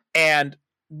 And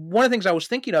one of the things I was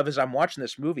thinking of as I'm watching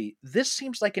this movie, this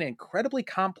seems like an incredibly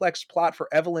complex plot for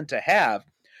Evelyn to have,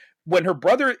 when her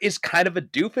brother is kind of a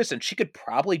doofus, and she could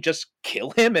probably just kill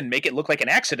him and make it look like an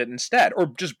accident instead, or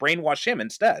just brainwash him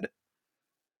instead.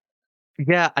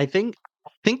 Yeah, I think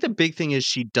the big thing is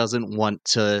she doesn't want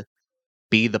to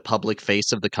be the public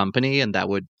face of the company, and that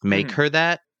would make her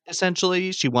that,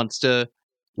 essentially. She wants to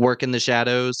work in the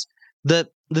shadows. The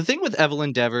thing with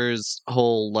Evelyn Dever's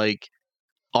whole, like,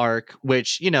 arc,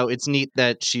 which, it's neat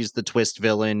that she's the twist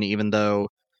villain, even though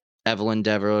Evelyn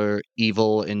Dever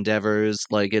evil endeavors,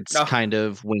 like, it's kind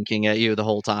of winking at you the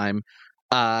whole time,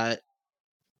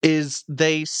 is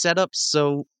they set up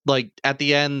so, like, at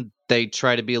the end they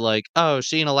try to be like, oh,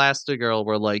 she and Elastigirl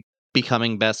were, like,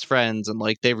 becoming best friends, and,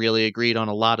 like, they really agreed on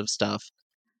a lot of stuff.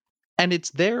 And it's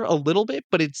there a little bit,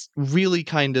 but it's really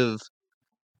kind of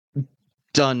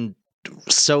done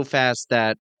so fast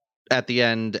that at the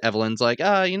end Evelyn's like,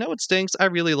 what stinks? I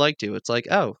really liked you. It's like,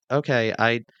 oh, okay,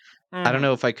 I don't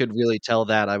know if I could really tell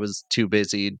that. I was too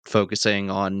busy focusing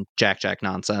on Jack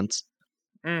nonsense.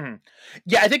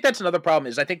 Yeah, I think that's another problem,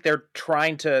 is I think there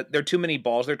are too many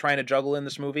balls they're trying to juggle in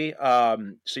this movie. So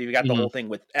you've got the whole thing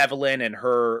with Evelyn and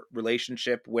her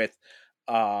relationship with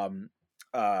Helen,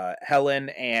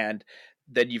 and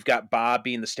then you've got Bob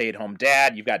being the stay-at-home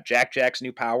dad. You've got Jack's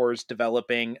new powers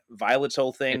developing. Violet's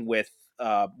whole thing with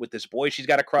this boy she's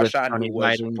got a crush on, who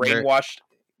was brainwashed.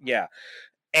 Yeah.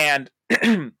 And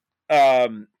so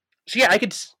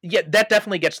that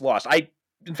definitely gets lost.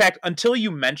 In fact, until you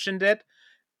mentioned it,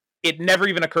 it never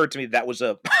even occurred to me that was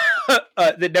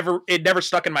it never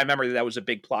stuck in my memory that was a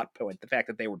big plot point, the fact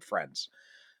that they were friends.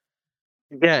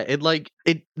 Yeah,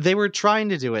 they were trying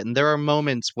to do it, and there are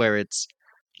moments where it's,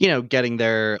 getting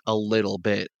there a little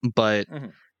bit, but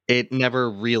it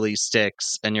never really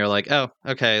sticks, and you're like, oh,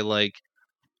 okay, like,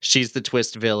 she's the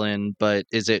twist villain, but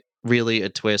is it really a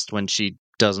twist when she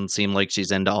doesn't seem like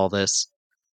she's into all this?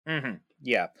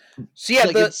 Yeah. So yeah,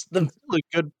 like, it's still a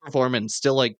good performance.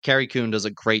 Still, like, Carrie Coon does a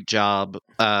great job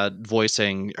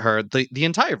voicing her. The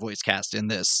entire voice cast in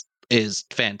this is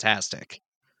fantastic.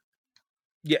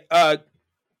 Yeah.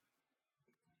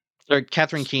 Or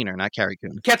Catherine Keener, not Carrie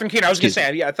Coon. Catherine Keener. I was going to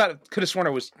say, I could have sworn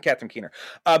it was Catherine Keener.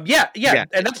 Yeah.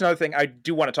 And that's another thing I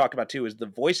do want to talk about too, is the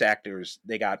voice actors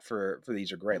they got for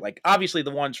these are great. Like, obviously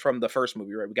the ones from the first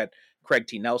movie, right? We got Craig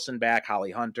T. Nelson back,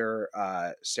 Holly Hunter,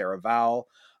 Sarah Vowell.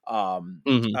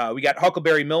 We got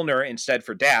Huckleberry Milner instead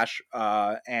for Dash,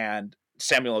 and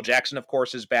Samuel L. Jackson, of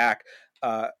course, is back.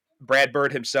 Brad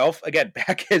Bird himself, again,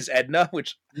 back as Edna,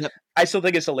 which I still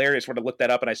think is hilarious when I looked that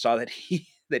up and I saw that he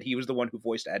was the one who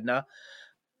voiced Edna.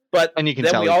 And you can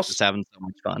tell he's just having so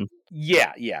much fun.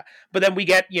 Yeah. But then we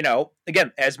get,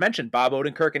 again, as mentioned, Bob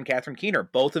Odenkirk and Catherine Keener.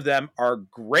 Both of them are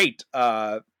great.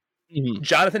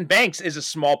 Jonathan Banks is a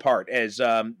small part as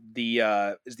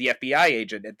the FBI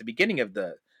agent at the beginning of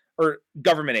or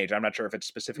government agent. I'm not sure if it's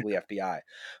specifically FBI,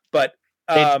 but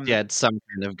it's some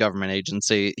kind of government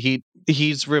agency.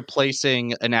 He's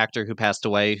replacing an actor who passed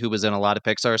away, who was in a lot of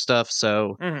Pixar stuff.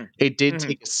 So it did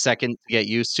take a second to get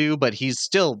used to, but he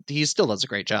still does a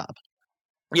great job.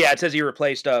 Yeah, it says he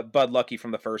replaced Bud Luckey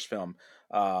from the first film,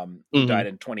 who died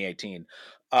in 2018.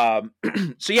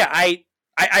 So yeah, I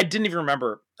I didn't even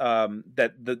remember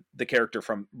that the character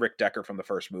from Rick Decker from the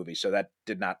first movie, so that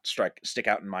did not stick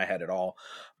out in my head at all.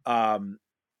 But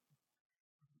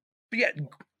yeah,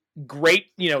 great,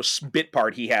 bit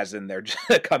part he has in there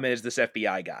to come in as this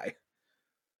FBI guy.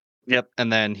 Yep.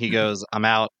 And then he goes, "I'm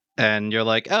out," and you're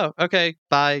like, "Oh, okay,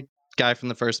 bye." Guy from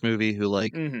the first movie who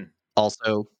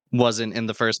also wasn't in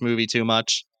the first movie too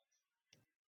much.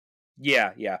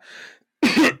 Yeah.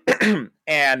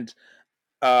 And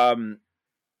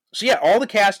so yeah, all the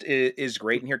cast is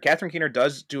great in here. Catherine Keener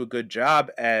does do a good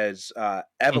job as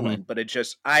Evelyn, but it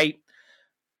just I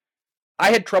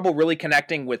had trouble really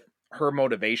connecting with her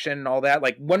motivation and all that.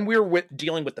 Like when we were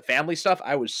dealing with the family stuff,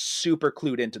 I was super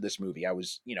clued into this movie. I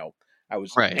was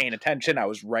Right. paying attention. I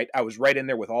was right in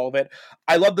there with all of it.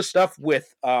 I love the stuff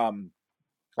with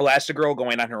Elastigirl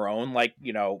going on her own, like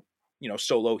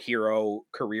solo hero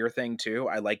career thing too.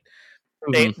 I like.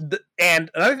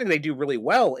 And another thing they do really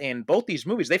well in both these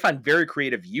movies, they find very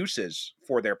creative uses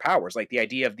for their powers, like the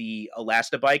idea of the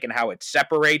Elastabike and how it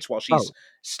separates while she's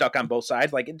stuck on both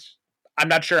sides. Like I'm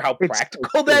not sure how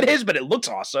practical that is, but it looks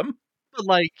awesome.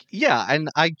 But yeah, and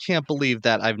I can't believe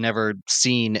that I've never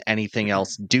seen anything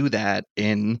else do that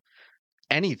in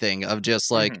anything of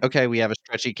just okay, we have a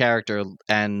stretchy character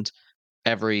and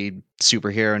every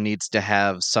superhero needs to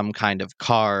have some kind of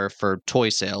car for toy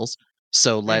sales.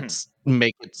 So let's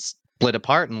make it split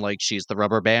apart and she's the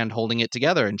rubber band holding it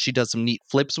together and she does some neat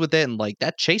flips with it and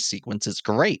that chase sequence is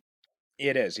great.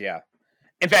 It is, yeah.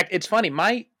 In fact, it's funny.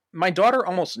 My daughter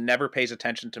almost never pays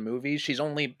attention to movies. She's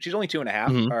only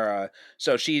 2.5,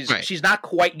 so she's not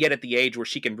quite yet at the age where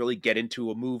she can really get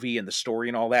into a movie and the story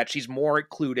and all that. She's more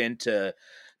clued into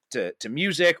to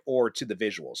music or to the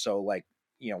visuals. So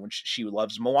when she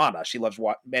loves Moana, she loves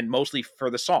and mostly for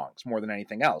the songs more than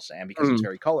anything else, and because it's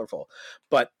very colorful.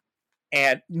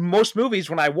 And most movies,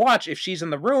 when I watch, if she's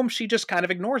in the room, she just kind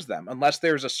of ignores them unless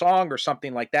there's a song or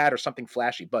something like that or something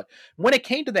flashy. But when it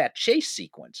came to that chase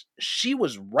sequence, she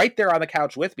was right there on the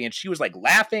couch with me and she was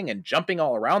laughing and jumping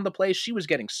all around the place. She was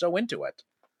getting so into it.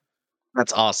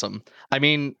 That's awesome. I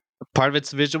mean, part of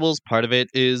it's visuals, part of it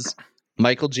is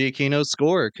Michael Giacchino's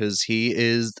score because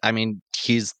he's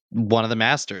one of the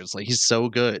masters. He's so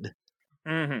good.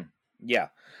 Yeah.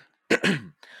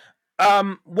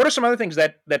 What are some other things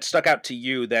that stuck out to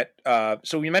you that,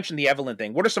 so you mentioned the Evelyn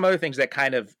thing. What are some other things that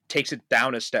kind of takes it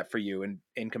down a step for you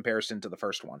in comparison to the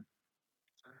first one?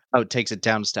 Oh, it takes it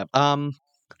down a step. Or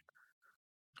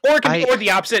it can be, or the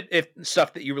opposite, if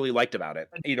stuff that you really liked about it.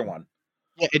 Either one.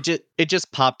 Yeah, it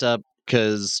just popped up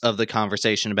because of the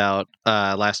conversation about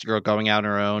Elastigirl going out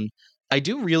on her own. I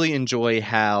do really enjoy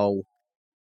how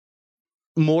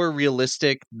more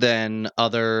realistic than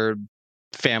other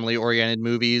family-oriented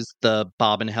movies the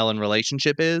Bob and Helen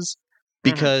relationship is,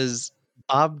 because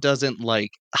Bob doesn't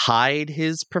hide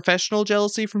his professional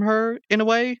jealousy from her in a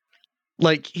way.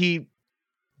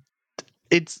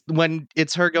 It's when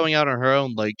it's her going out on her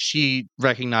own, she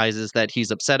recognizes that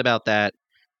he's upset about that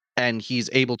and he's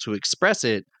able to express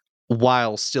it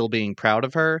while still being proud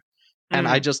of her. And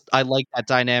I like that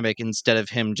dynamic instead of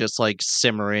him just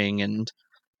simmering and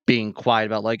being quiet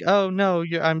about oh no,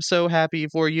 I'm so happy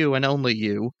for you and only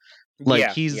you.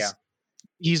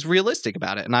 He's realistic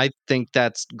about it, and I think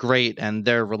that's great. And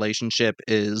their relationship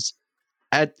is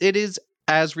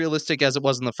as realistic as it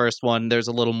was in the first one. There's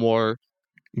a little more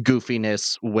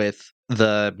goofiness with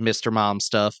the Mr. Mom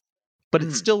stuff, but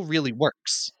it still really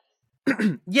works.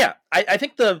 Yeah, I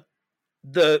think the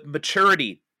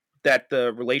maturity that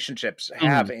the relationships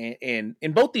have in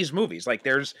both these movies,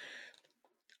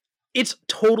 it's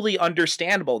totally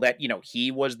understandable that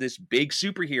he was this big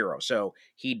superhero, so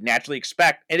he'd naturally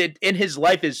expect, and his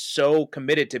life is so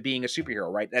committed to being a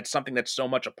superhero, right? That's something that's so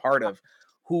much a part of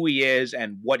who he is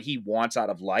and what he wants out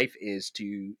of life is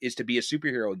to be a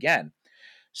superhero again.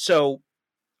 So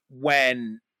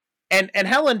when and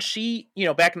Helen, she,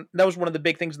 that was one of the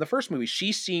big things in the first movie.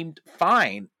 She seemed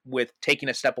fine with taking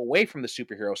a step away from the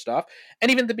superhero stuff. And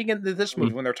even at the beginning of this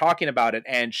movie, when they're talking about it,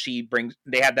 and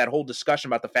they have that whole discussion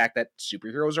about the fact that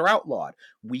superheroes are outlawed.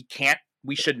 We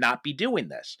should not be doing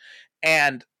this.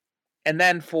 And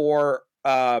then for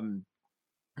them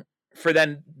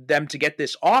to get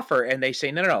this offer, and they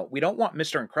say, no, we don't want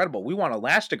Mr. Incredible. We want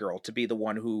Elastigirl to be the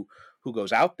one who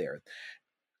goes out there.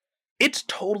 It's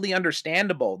totally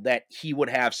understandable that he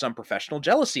would have some professional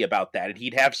jealousy about that, and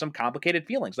he'd have some complicated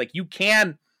feelings. You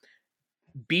can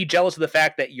be jealous of the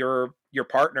fact that your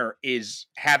partner is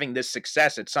having this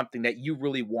success at something that you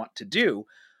really want to do,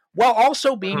 while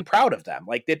also being proud of them.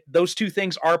 Those two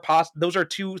things are those are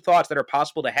two thoughts that are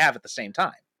possible to have at the same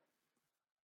time.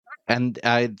 And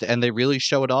they really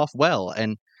show it off well.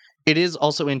 And it is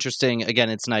also interesting. Again,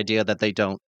 it's an idea that they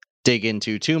don't dig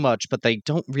into too much, but they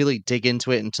don't really dig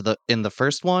into it in the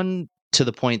first one to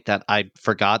the point that I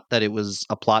forgot that it was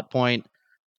a plot point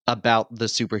about the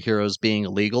superheroes being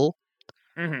illegal,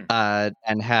 Hmm.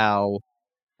 and how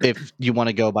if you want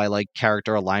to go by like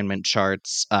character alignment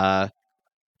charts,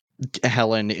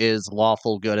 Helen is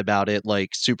lawful good about it. Like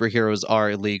superheroes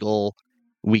are illegal,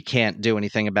 we can't do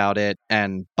anything about it,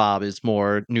 and Bob is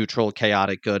more neutral,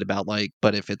 chaotic good about like,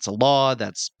 but if it's a law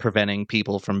that's preventing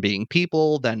people from being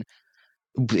people, then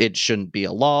it shouldn't be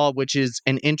a law, which is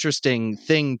an interesting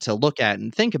thing to look at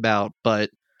and think about. But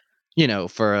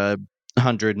for a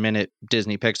 100-minute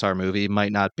Disney Pixar movie,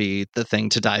 might not be the thing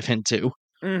to dive into.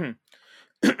 Hmm.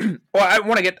 Well, I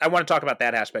want to talk about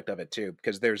that aspect of it too,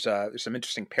 because there's some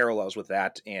interesting parallels with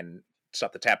that in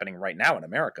stuff that's happening right now in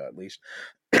America, at least.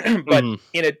 But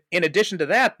Mhm. in addition to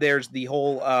that, there's the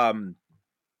whole and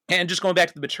just going back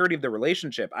to the maturity of the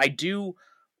relationship. I do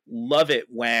love it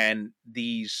when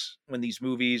these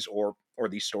movies or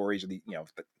these stories, or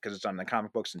because it's on the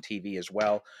comic books and TV as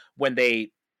well, when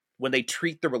they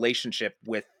treat the relationship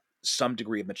with some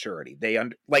degree of maturity.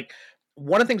 Like,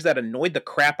 one of the things that annoyed the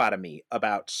crap out of me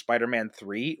about Spider-Man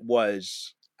 3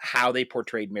 was how they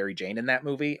portrayed Mary Jane in that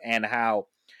movie, and how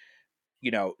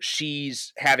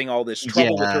she's having all this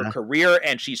trouble with her Yeah. career,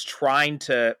 and she's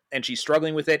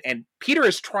struggling with it, and Peter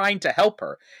is trying to help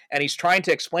her, and he's trying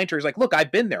to explain to her, he's like, look,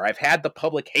 I've been there, I've had the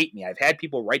public hate me, I've had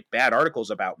people write bad articles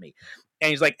about me,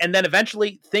 and he's like, and then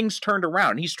eventually things turned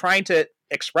around, and he's trying to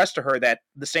express to her that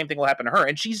the same thing will happen to her,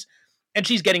 and she's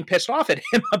getting pissed off at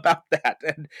him about that,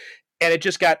 and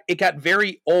it got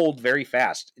very old very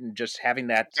fast, and just having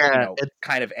that Yeah,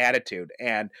 kind of attitude.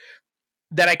 And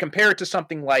then I compare it to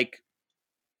something like,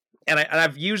 and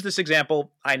I've used this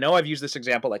example. I know I've used this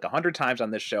example like 100 times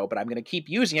on this show, but I'm going to keep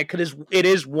using it because it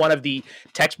is one of the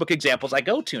textbook examples I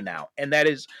go to now, and that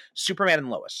is Superman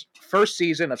and Lois. First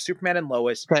season of Superman and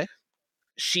Lois. Okay.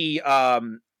 She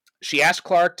asked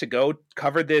Clark to go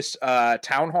cover this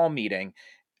town hall meeting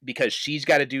because she's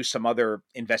got to do some other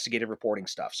investigative reporting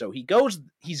stuff. So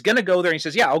he's going to go there, and he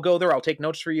says, "Yeah, I'll go there. I'll take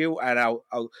notes for you, and I'll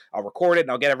record it,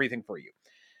 and I'll get everything for you."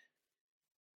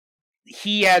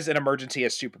 He has an emergency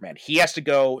as Superman. He has to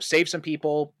go save some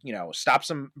people, stop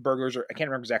some burglars, or I can't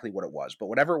remember exactly what it was, but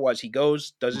whatever it was, he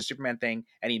goes, does his Superman thing,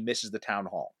 and he misses the town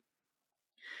hall.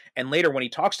 And later, when he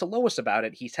talks to Lois about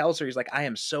it, he tells her, he's like, I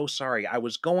am so sorry. I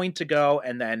was going to go,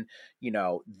 and then,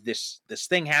 this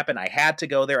thing happened. I had to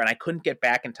go there, and I couldn't get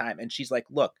back in time. And she's like,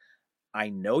 look, I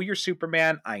know you're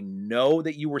Superman. I know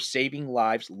that you were saving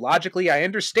lives. Logically, I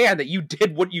understand that you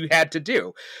did what you had to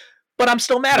do. But I'm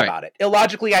still mad about it.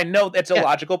 Illogically, I know that's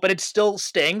illogical, but it still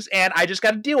stings, and I just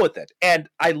got to deal with it. And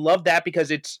I love that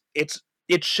because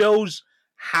it shows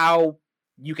how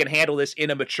you can handle this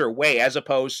in a mature way, as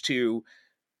opposed to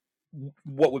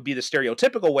what would be the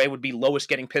stereotypical way would be Lois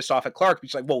getting pissed off at Clark.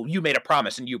 She's like, well, you made a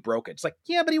promise and you broke it. It's like,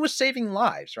 yeah, but he was saving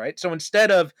lives, right? So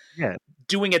instead of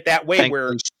doing it that way,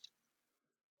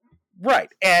 right.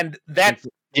 And that...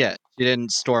 Yeah, she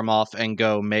didn't storm off and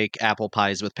go make apple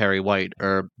pies with Perry White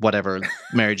or whatever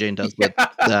Mary Jane does with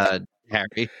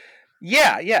Harry.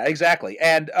 Yeah, exactly.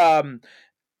 And I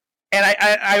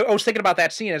was thinking about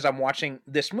that scene as I'm watching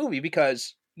this movie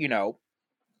because,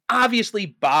 obviously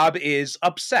Bob is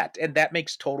upset, and that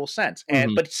makes total sense.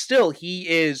 And but still, he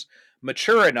is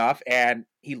mature enough, and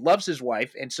he loves his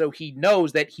wife, and so he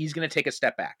knows that he's going to take a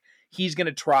step back. He's going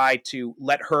to try to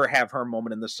let her have her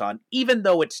moment in the sun, even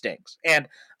though it stings. And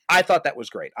I thought that was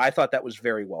great. I thought that was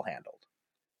very well handled.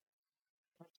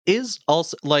 Is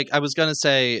also, like, I was going to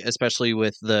say, especially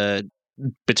with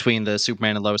between the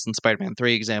Superman and Lois and Spider-Man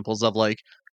 3 examples of like,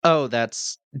 oh,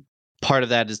 that's part of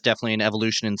that is definitely an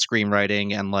evolution in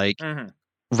screenwriting and like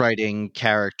writing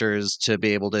characters to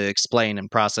be able to explain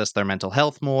and process their mental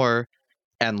health more,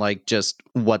 and like just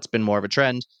what's been more of a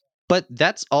trend. But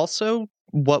that's also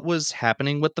what was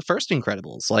happening with the first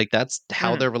Incredibles. Like, that's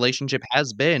how their relationship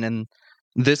has been, and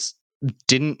this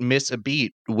didn't miss a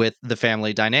beat with the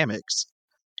family dynamics.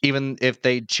 Even if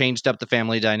they changed up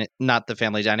the not the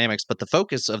family dynamics, but the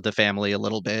focus of the family a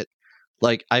little bit.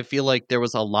 Like, I feel like there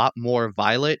was a lot more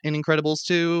Violet in Incredibles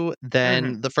 2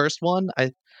 than the first one.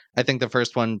 I think the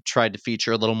first one tried to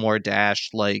feature a little more Dash,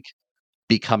 like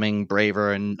becoming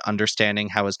braver and understanding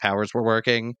how his powers were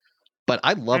working. But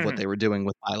I love what they were doing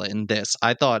with Violet in this.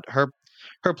 I thought her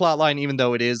plotline, even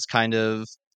though it is kind of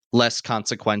less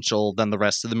consequential than the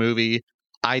rest of the movie,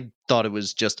 I thought it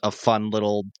was just a fun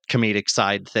little comedic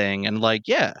side thing. And like,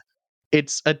 yeah,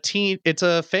 it's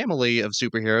a family of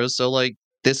superheroes, so like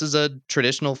this is a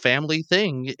traditional family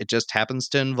thing. It just happens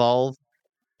to involve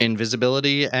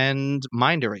invisibility and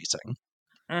mind erasing.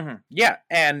 Yeah,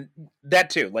 and that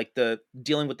too, like the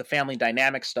dealing with the family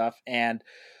dynamic stuff. And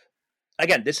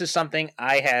again, this is something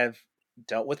I have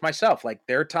dealt with myself. Like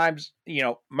there are times,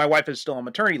 my wife is still on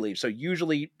maternity leave, so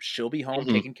usually she'll be home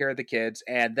Mhm. taking care of the kids,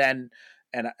 and then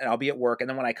and I'll be at work, and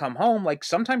then when I come home, like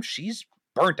sometimes she's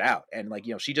burnt out, and like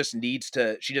she just needs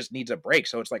a break.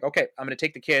 So it's like, okay, I'm going to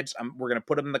take the kids, we're going to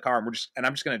put them in the car, and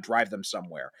I'm just going to drive them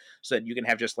somewhere so that you can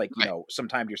have just like Right. some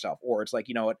time to yourself. Or it's like,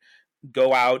 what,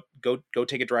 go out, go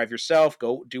take a drive yourself,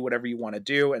 go do whatever you want to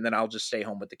do, and then I'll just stay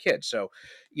home with the kids. So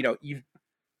you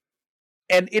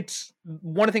and it's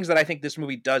one of the things that I think this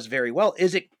movie does very well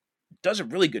is it does a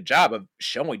really good job of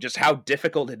showing just how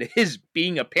difficult it is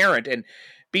being a parent, and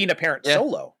being a parent Yeah.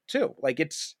 solo too. Like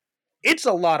it's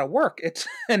a lot of work.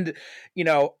 And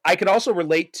I could also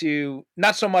relate to,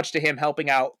 not so much to him helping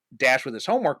out Dash with his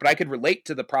homework, but I could relate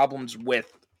to the problems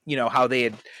with how they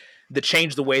had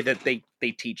changed the way that they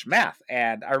teach math.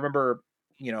 And I remember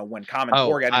when Common Oh,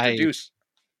 Core got I introduced.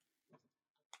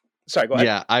 Sorry, go ahead.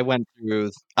 yeah, I went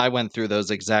through those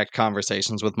exact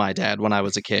conversations with my dad when I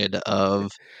was a kid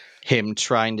of him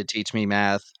trying to teach me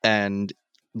math and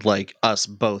like us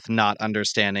both not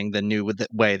understanding the new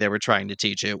way they were trying to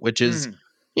teach it, which is,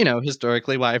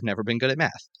 historically why I've never been good at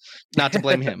math. Not to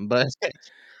blame him, but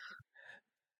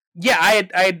Yeah,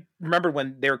 I remember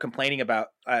when they were complaining about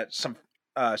some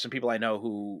people I know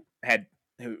who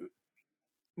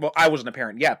well, I wasn't a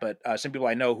parent yet, but some people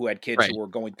I know who had kids right. who were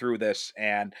going through this,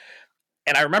 and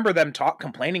I remember them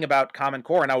complaining about Common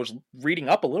Core, and I was reading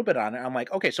up a little bit on it. I'm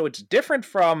like, okay, so it's different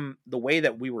from the way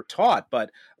that we were taught,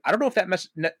 but I don't know if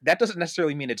that doesn't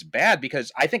necessarily mean it's bad,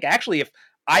 because I think actually if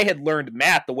I had learned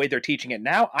math the way they're teaching it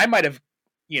now, I might have,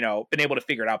 been able to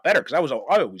figure it out better, because I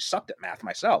always sucked at math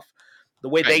myself. The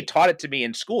way they Right. taught it to me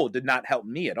in school did not help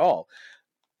me at all.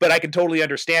 But I can totally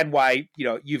understand why,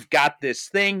 you've got this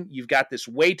thing, you've got this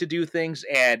way to do things,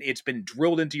 and it's been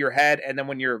drilled into your head. And then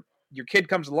when your kid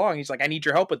comes along, he's like, I need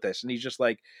your help with this. And he's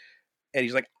like,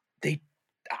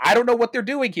 I don't know what they're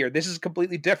doing here. This is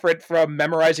completely different from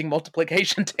memorizing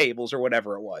multiplication tables or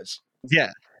whatever it was.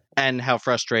 Yeah. And how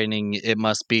frustrating it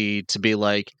must be to be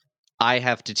like, I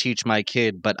have to teach my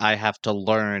kid, but I have to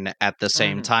learn at the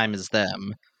same time as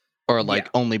them. Or like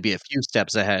only be a few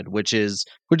steps ahead, which has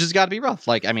got to be rough.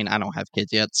 Like, I mean, I don't have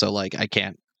kids yet, so like I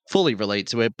can't fully relate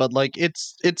to it, but like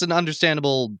it's an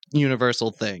understandable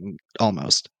universal thing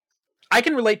almost. I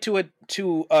can relate to it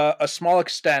to a small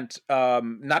extent,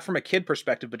 not from a kid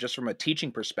perspective, but just from a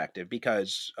teaching perspective,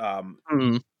 because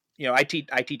I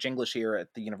teach English here at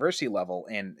the university level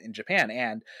in Japan,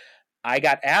 and I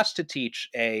got asked to teach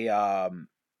a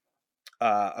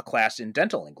class in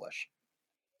dental English.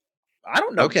 I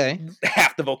don't know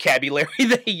half the vocabulary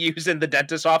they use in the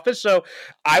dentist's office, so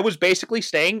I was basically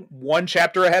staying one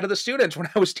chapter ahead of the students when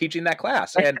I was teaching that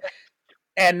class,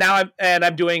 and now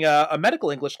I'm doing a medical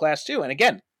English class too. And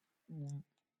again,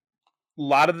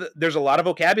 there's a lot of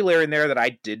vocabulary in there that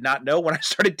I did not know when I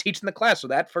started teaching the class. So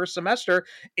that first semester,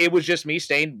 it was just me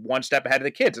staying one step ahead of the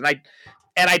kids, and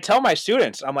I tell my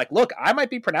students, I'm like, look, I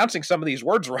might be pronouncing some of these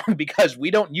words wrong because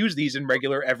we don't use these in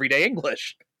regular everyday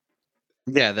English.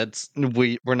 Yeah,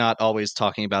 we're not always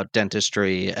talking about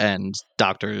dentistry and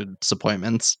doctor's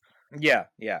appointments. Yeah.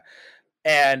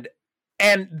 And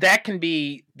that can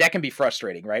be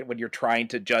frustrating, right? When you're trying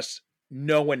to just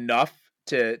know enough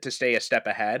to stay a step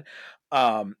ahead.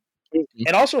 And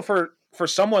also for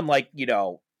someone like,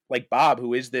 like Bob,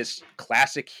 who is this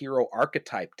classic hero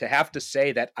archetype, to have to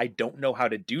say that I don't know how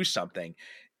to do something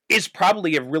is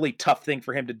probably a really tough thing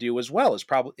for him to do as well.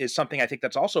 Is something I think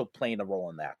that's also playing a role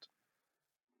in that.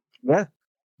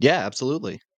 Yeah,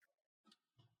 absolutely.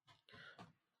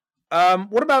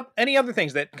 What about any other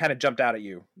things that kind of jumped out at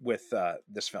you with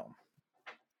this film?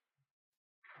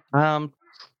 I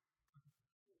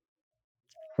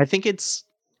think it's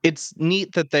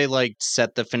neat that they like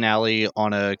set the finale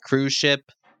on a cruise ship.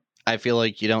 I feel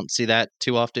like you don't see that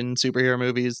too often in superhero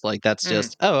movies. Like that's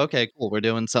just, oh, okay, cool. We're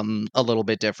doing something a little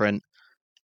bit different.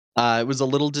 It was a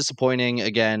little disappointing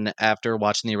again after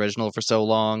watching the original for so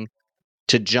long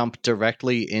to jump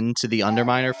directly into the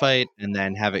Underminer fight and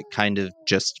then have it kind of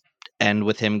just end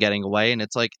with him getting away. And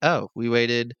it's like, oh, we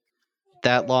waited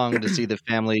that long to see the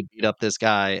family beat up this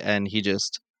guy, and he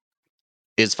just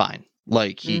is fine.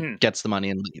 Like he gets the money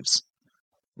and leaves.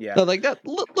 Yeah. So like that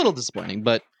little disappointing,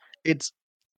 but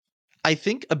I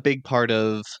think a big part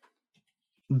of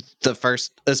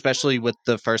especially with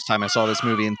the first time I saw this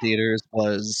movie in theaters,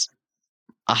 was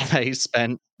I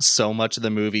spent so much of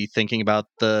the movie thinking about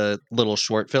the little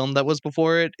short film that was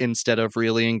before it instead of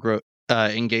really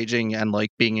engaging and like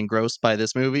being engrossed by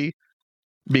this movie,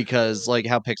 because like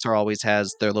how Pixar always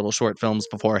has their little short films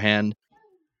beforehand,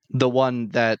 the one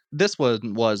that this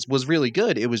one was really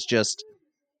good. It was just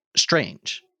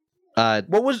strange. Have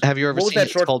you ever what was seen that it?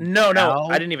 It's short? called No,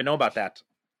 Bao. I didn't even know about that.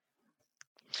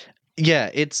 Yeah,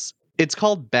 it's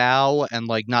called Bao, and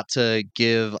like not to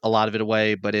give a lot of it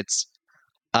away, but it's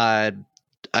I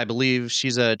believe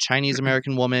she's a Chinese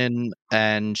American woman,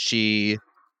 and she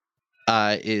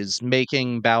is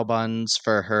making bao buns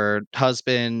for her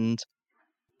husband,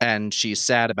 and she's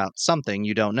sad about something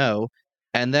you don't know.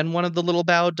 And then one of the little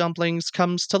bao dumplings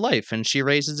comes to life, and she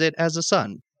raises it as a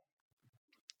son.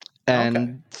 Okay.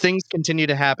 And things continue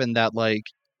to happen that like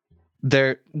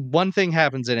one thing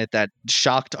happens in it that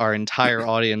shocked our entire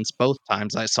audience both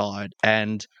times I saw it,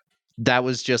 and that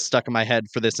was just stuck in my head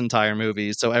for this entire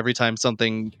movie. So every time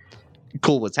something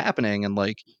cool was happening and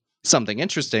like something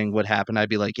interesting would happen, I'd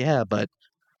be like, yeah, but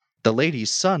the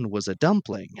lady's son was a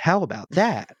dumpling. How about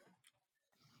that?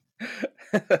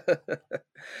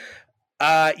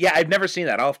 Yeah, I've never seen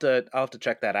that. I'll have to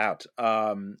check that out.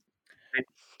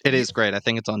 It is great. I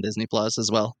think it's on Disney Plus as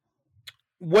well.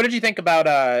 What did you think about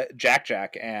Jack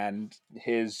Jack and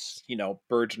his,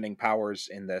 burgeoning powers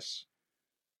in this?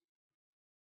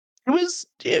 It was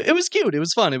cute. It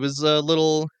was fun. It was a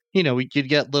little, we could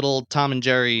get little Tom and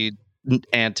Jerry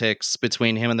antics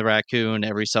between him and the raccoon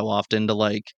every so often to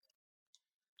like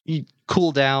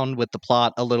cool down with the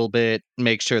plot a little bit,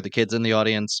 make sure the kids in the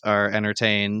audience are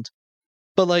entertained.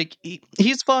 But like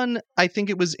he's fun. I think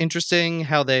it was interesting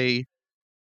how they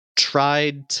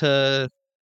tried to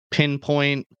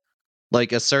pinpoint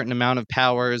like a certain amount of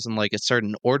powers and like a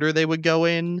certain order they would go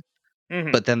in,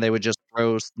 but then they would just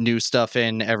throw new stuff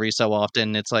in every so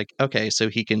often. It's like, okay, so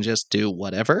he can just do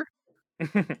whatever.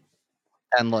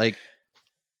 And like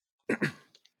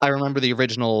I remember the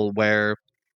original where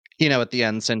at the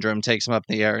end Syndrome takes him up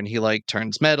in the air and he like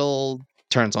turns metal,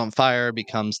 turns on fire,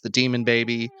 becomes the demon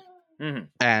baby.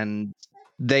 And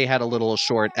they had a little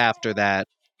short after that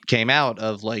came out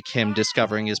of like him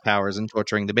discovering his powers and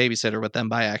torturing the babysitter with them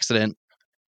by accident.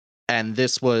 And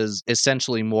this was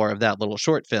essentially more of that little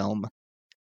short film,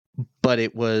 but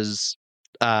it was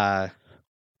like,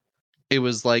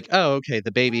 oh, okay,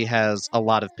 the baby has a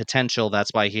lot of potential. That's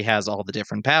why he has all the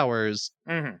different powers.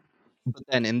 But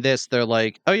then in this, they're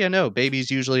like, oh yeah, no,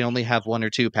 babies usually only have 1 or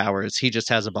 2 powers. He just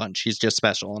has a bunch. He's just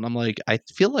special. And I'm like, I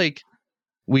feel like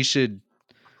we should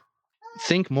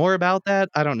think more about that.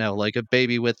 I don't know. Like a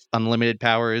baby with unlimited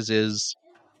powers is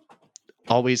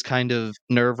always kind of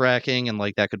nerve-wracking, and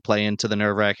like that could play into the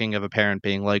nerve-wracking of a parent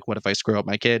being like, what if I screw up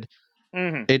my kid?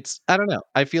 I don't know.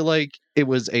 I feel like it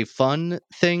was a fun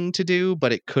thing to do,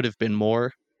 but it could have been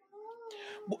more.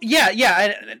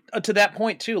 Yeah. And to that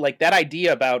point too, like that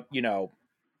idea about,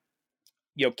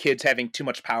 kids having too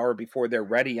much power before they're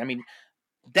ready. I mean,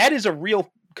 that is a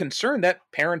real concern that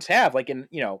parents have, like in,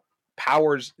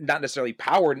 powers, not necessarily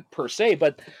power per se,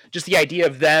 but just the idea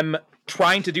of them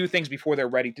trying to do things before they're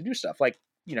ready to do stuff. Like,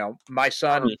 my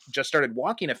son just started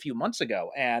walking a few months ago,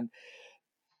 and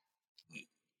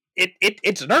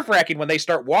it's nerve-wracking when they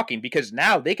start walking, because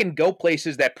now they can go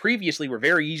places that previously were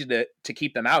very easy to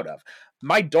keep them out of.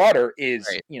 My daughter is,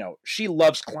 she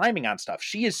loves climbing on stuff.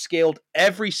 She has scaled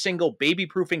every single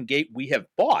baby-proofing gate we have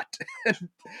bought.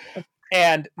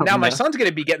 And now my son's going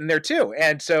to be getting there too.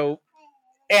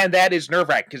 And that is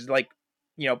nerve-wracking because, like,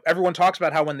 everyone talks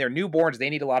about how when they're newborns, they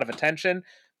need a lot of attention.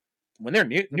 When they're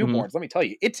newborns, let me tell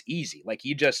you, it's easy. Like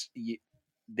you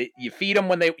feed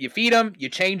them you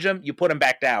change them, you put them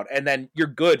back down, and then you're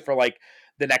good for like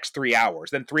the next 3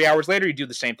 hours. Then 3 hours later, you do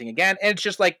the same thing again. And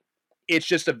it's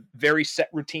just a very set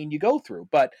routine you go through.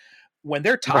 But when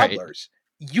they're toddlers,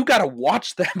 you got to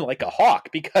watch them like a hawk,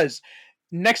 because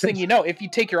next thing you know, if you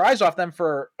take your eyes off them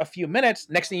for a few minutes,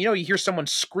 next thing you know, you hear someone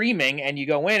screaming and you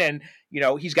go in and,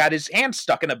 he's got his hand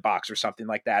stuck in a box or something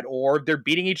like that, or they're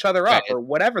beating each other up or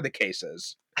whatever the case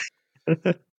is.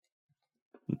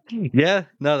 Yeah,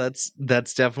 no,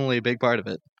 that's definitely a big part of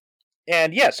it.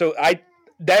 And yeah, so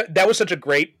that was such a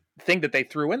great thing that they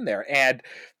threw in there. And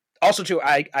also too,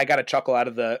 I got a chuckle out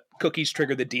of the cookies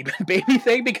trigger the demon baby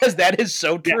thing, because that is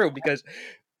so true. Yeah. Because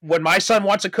when my son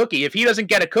wants a cookie, if he doesn't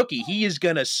get a cookie, he is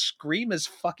going to scream his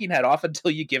fucking head off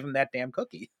until you give him that damn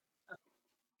cookie.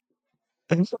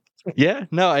 Yeah,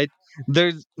 no,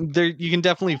 there you can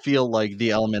definitely feel like the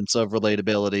elements of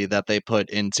relatability that they put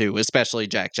into, especially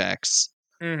Jack Jack's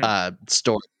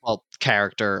story, well,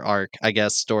 character arc, I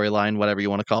guess, storyline, whatever you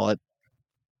want to call it.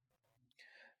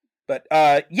 But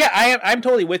yeah, I'm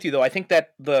totally with you though. I think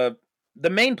that the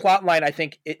main plot line, I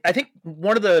think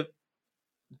one of the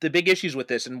big issues with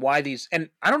this and why and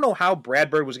I don't know how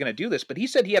Brad Bird was going to do this, but he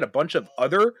said he had a bunch of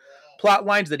other plot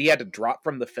lines that he had to drop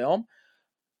from the film.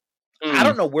 I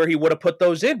don't know where he would have put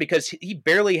those in, because he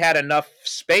barely had enough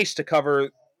space to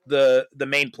cover the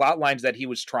main plot lines that he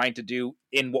was trying to do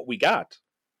in what we got.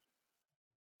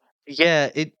 Yeah,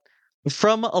 it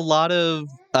from a lot of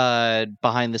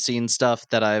behind the scenes stuff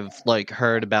that I've like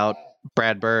heard about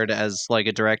Brad Bird as like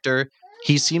a director,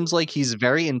 he seems like he's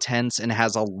very intense and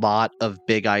has a lot of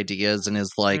big ideas and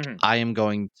is like, Mhm. I am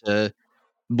going to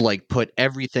like put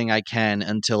everything I can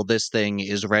until this thing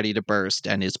is ready to burst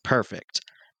and is perfect.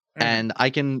 Mhm. And I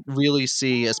can really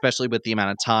see, especially with the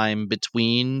amount of time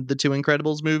between the two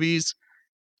Incredibles movies,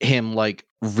 him like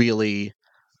really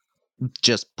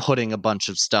just putting a bunch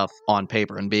of stuff on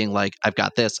paper and being like, I've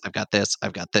got this, I've got this,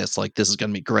 I've got this, like this is going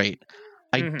to be great.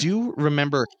 I Mhm. do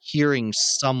remember hearing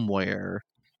somewhere,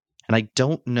 and I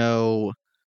don't know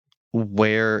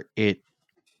where it,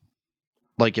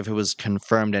 like if it was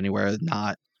confirmed anywhere or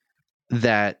not,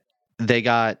 that they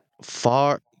got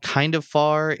kind of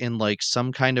far in like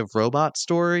some kind of robot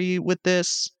story with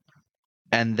this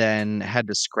and then had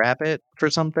to scrap it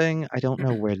for something. I don't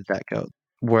know where did that go.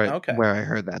 Okay. Where I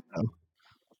heard that though.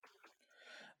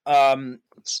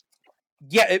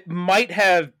 Yeah, it might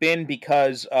have been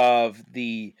because of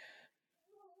the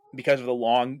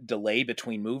long delay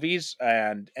between movies,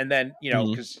 and then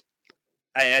Mhm. because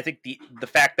I think the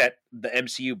fact that the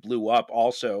MCU blew up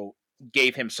also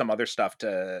gave him some other stuff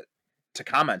to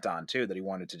comment on too that he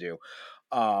wanted to do.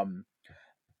 Um,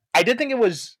 I did think it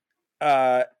was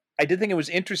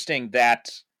interesting that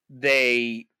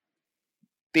they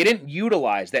didn't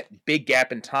utilize that big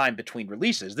gap in time between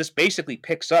releases. This basically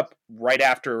picks up right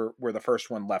after where the first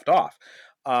one left off.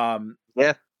 Um,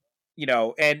 Yeah.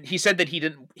 And he said that he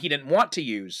didn't want to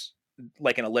use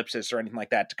like an ellipsis or anything like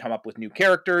that to come up with new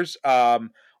characters,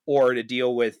 or to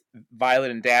deal with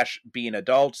Violet and Dash being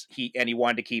adults. He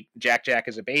wanted to keep Jack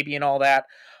as a baby and all that.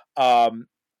 Um,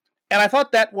 and I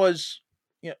thought that was,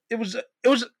 it was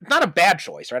not a bad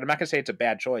choice, right? I'm not gonna say it's a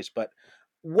bad choice, but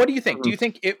what do you think? Do Mhm. you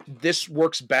think this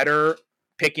works better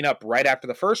picking up right after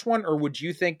the first one, or do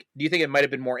you think it might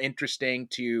have been more interesting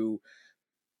to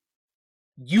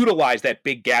utilize that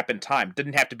big gap in time?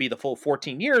 Didn't have to be the full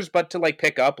 14 years, but to like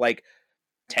pick up like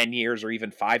 10 years or even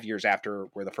 5 years after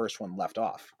where the first one left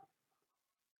off.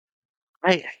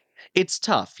 It's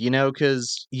tough,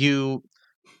 because you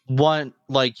want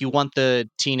the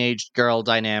teenage girl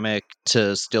dynamic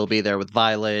to still be there with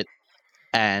Violet,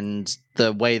 and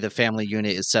the way the family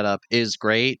unit is set up is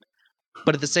great,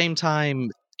 but at the same time,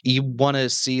 you want to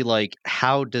see like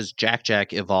how does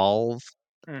Jack evolve,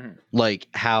 Mm-hmm. like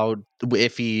how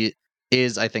if he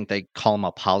is, I think they call him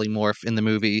a polymorph in the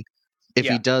movie, if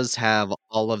he Yeah. does have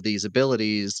all of these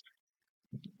abilities,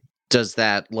 does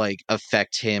that like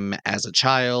affect him as a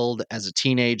child, as a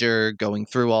teenager, going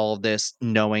through all of this,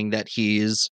 knowing that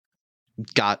he's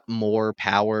got more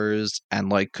powers and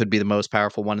like could be the most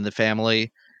powerful one in the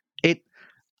family?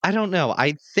 I don't know.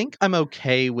 I think I'm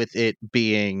okay with it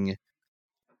being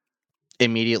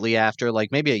immediately after,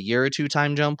 like maybe a year or two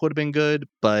time jump would have been good,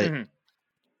 but Mm-hmm.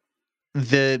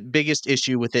 the biggest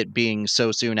issue with it being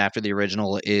so soon after the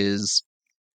original is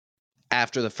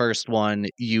after the first one,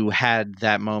 you had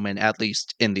that moment, at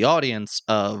least in the audience,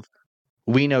 of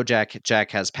we know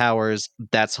Jack has powers,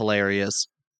 that's hilarious,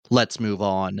 let's move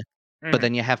on. But Mm-hmm.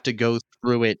 then you have to go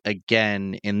through it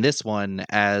again in this one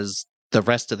as the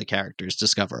rest of the characters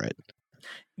discover it.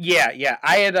 Yeah.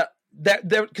 I had that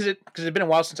because it'd been a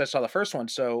while since I saw the first one.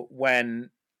 So when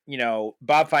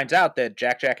Bob finds out that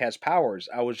Jack has powers,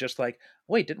 I was just like,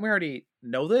 wait, didn't we already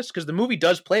know this? Because the movie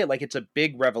does play it like it's a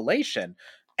big revelation,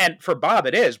 and for Bob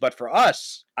it is, but for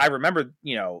us, I remember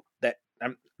that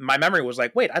my memory was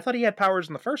like, wait, I thought he had powers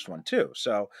in the first one too.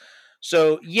 So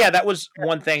yeah, that was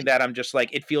one thing that I'm just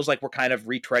like, it feels like we're kind of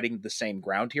retreading the same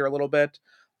ground here a little bit.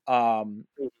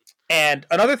 And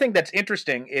another thing that's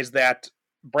interesting is that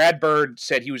Brad Bird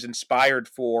said he was inspired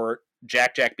for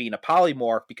Jack being a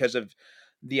polymorph because of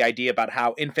the idea about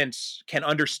how infants can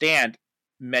understand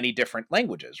many different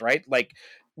languages, right? Like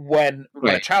when a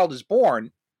Right. child is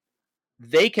born,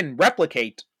 they can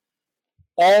replicate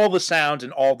all the sounds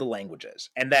in all the languages.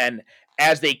 And then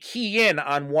as they key in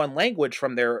on one language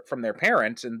from their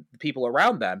parents and the people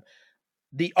around them,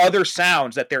 the other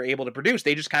sounds that they're able to produce,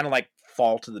 they just kind of like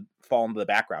fall into the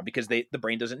background because the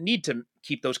brain doesn't need to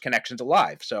keep those connections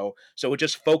alive. So it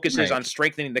just focuses Right. on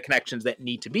strengthening the connections that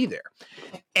need to be there.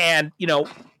 And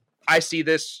I see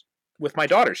this with my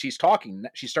daughter. She's starting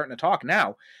to talk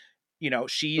now.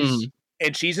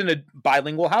 She's in a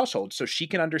bilingual household, so she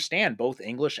can understand both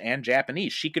English and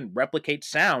Japanese. She can replicate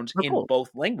sounds Oh, in cool. both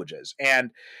languages.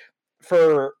 And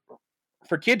for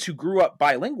kids who grew up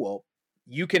bilingual,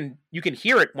 you can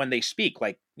hear it when they speak.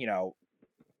 Like,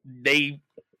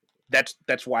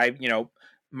 that's why,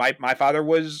 my father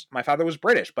was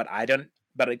British, but I didn't.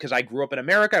 But because I grew up in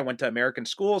America, I went to American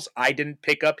schools, I didn't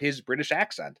pick up his British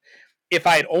accent. If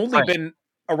I had only Right. been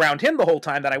around him the whole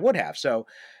time, then I would have. So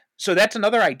that's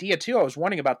another idea too. I was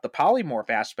wondering about the polymorph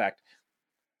aspect.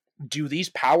 Do these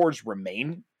powers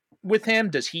remain with him?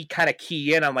 Does he kind of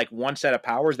key in on like one set of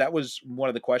powers? That was one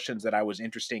of the questions that I was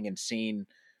interested in seeing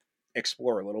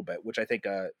explore a little bit, which I think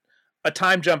a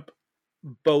time jump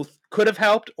both could have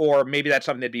helped, or maybe that's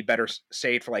something that'd be better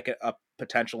saved for like a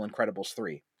potential Incredibles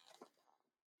 3.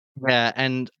 Yeah,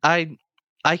 and I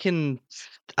can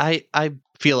I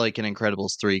feel like an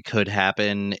Incredibles 3 could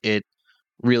happen. It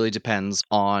really depends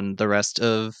on the rest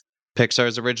of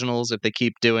Pixar's originals. If they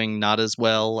keep doing not as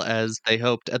well as they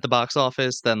hoped at the box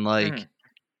office, then like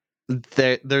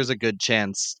there's a good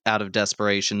chance out of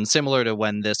desperation, similar to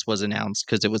when this was announced,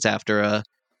 because it was after a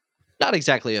not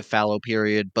exactly a fallow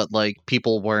period, but like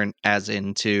people weren't as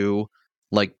into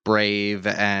like Brave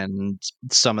and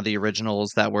some of the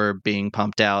originals that were being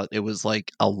pumped out. It was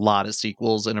like a lot of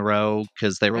sequels in a row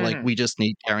because they were like, we just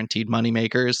need guaranteed money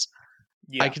makers.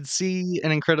 I Yeah. could see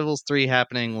an Incredibles 3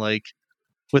 happening like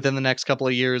within the next couple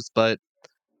of years, but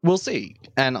we'll see.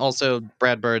 And also,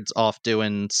 Brad Bird's off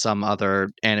doing some other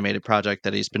animated project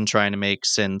that he's been trying to make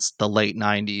since the late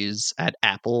 90s at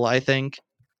Apple, I think.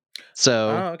 So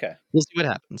Oh, okay. we'll see what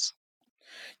happens.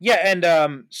 Yeah, and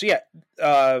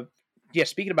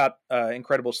speaking about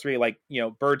Incredibles 3, like,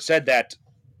 Bird said that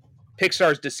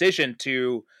Pixar's decision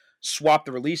to swap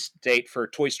the release date for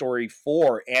Toy Story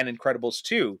 4 and Incredibles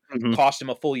 2 Mhm. cost him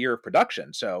a full year of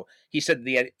production. So he said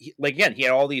he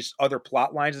had all these other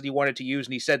plot lines that he wanted to use,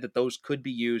 and he said that those could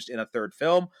be used in a third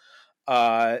film.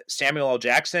 Samuel L.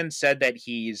 Jackson said that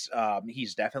he's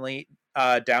definitely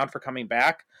down for coming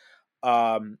back.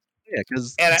 Yeah,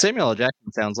 because And Samuel L.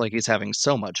 Jackson sounds like he's having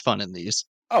so much fun in these.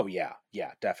 Oh yeah,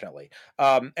 definitely.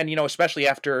 And especially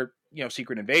after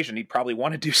Secret Invasion, he'd probably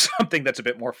want to do something that's a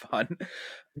bit more fun.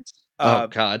 Oh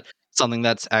God, something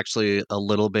that's actually a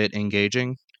little bit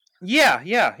engaging. Yeah.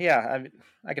 I mean,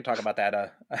 I could talk about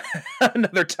that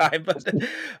another time, but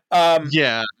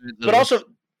Yeah, but also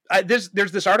there's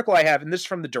this article I have, and this is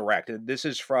from the Direct. And this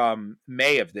is from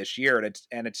May of this year,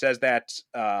 and it says that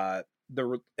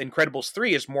the Incredibles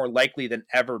 3 is more likely than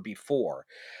ever before.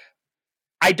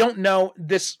 I don't know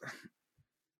this.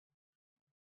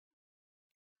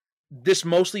 This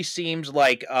mostly seems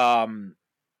like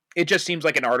it just seems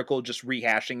like an article just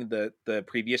rehashing the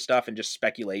previous stuff and just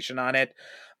speculation on it.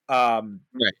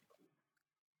 Right.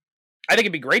 I think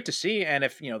it'd be great to see, and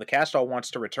if the cast all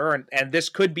wants to return, and this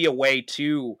could be a way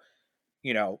to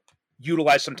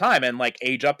utilize some time and like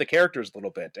age up the characters a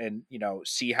little bit, and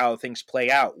see how things play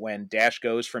out when Dash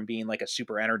goes from being like a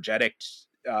super energetic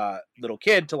little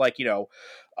kid to like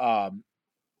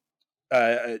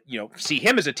see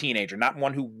him as a teenager, not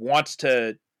one who wants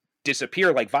to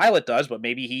disappear like Violet does, but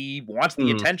maybe he wants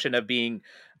the attention of being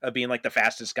like the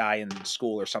fastest guy in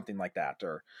school or something like that.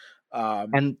 Or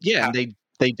and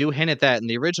they do hint at that in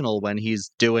the original when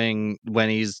he's doing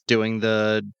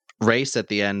the race at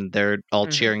the end. They're all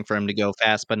cheering for him to go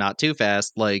fast, but not too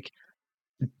fast. Like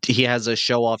he has a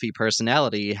show-offy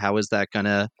personality. How is that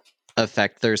gonna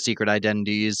affect their secret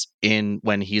identities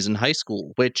when he's in high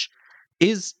school? Which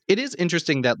is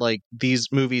interesting that like these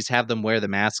movies have them wear the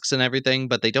masks and everything,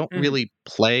 but they don't really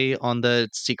play on the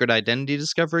secret identity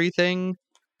discovery thing.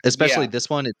 Especially this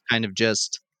one, it's kind of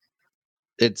just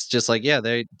like, yeah,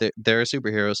 they're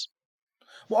superheroes.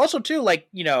 Well, also too, like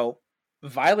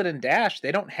Violet and Dash,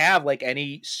 they don't have like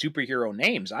any superhero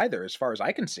names either, as far as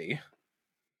I can see.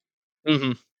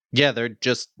 Yeah, they're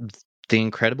just the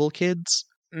Incredible Kids.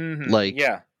 Like,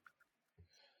 yeah.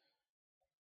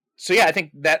 So yeah, I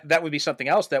think that would be something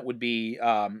else that would be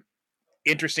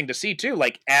interesting to see too.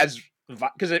 Like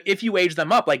because if you age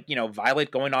them up, like Violet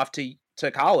going off to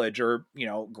college or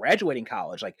graduating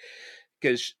college, like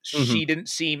because she didn't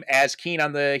seem as keen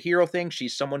on the hero thing.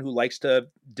 She's someone who likes to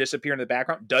disappear in the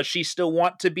background. Does she still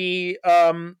want to be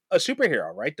a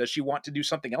superhero? Right? Does she want to do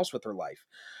something else with her life?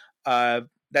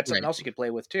 That's something else you could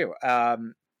play with too.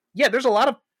 Yeah, there's a lot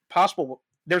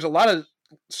of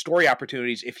story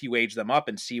opportunities if you age them up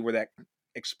and see where that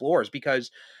explores,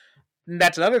 because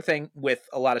that's another thing with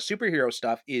a lot of superhero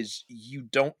stuff is you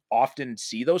don't often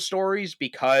see those stories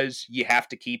because you have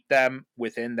to keep them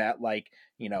within that like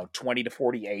 20 to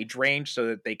 40 age range so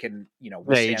that they can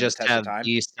withstand you just the test have of time.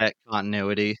 set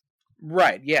continuity.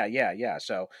 Right. Yeah.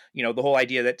 So, the whole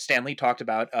idea that Stan Lee talked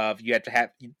about of you have to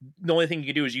have, the only thing you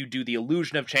can do is you do the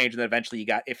illusion of change. And then eventually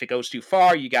if it goes too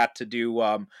far, you got to do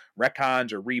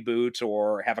retcons or reboots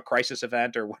or have a crisis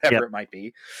event or whatever it might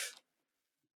be.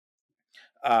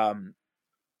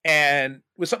 And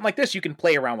with something like this, you can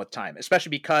play around with time,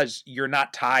 especially because you're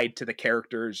not tied to the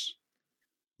characters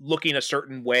looking a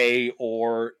certain way,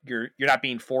 or you're not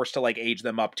being forced to like age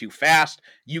them up too fast.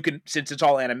 You can, since it's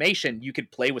all animation, you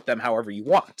could play with them however you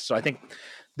want. So I think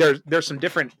there's some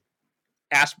different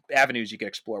avenues you could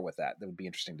explore with that would be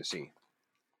interesting to see.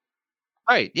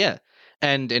 Right, yeah.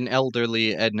 And an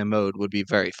elderly Edna Mode would be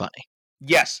very funny.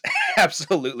 Yes,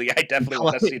 absolutely. I definitely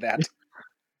want to see that.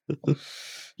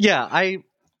 Yeah,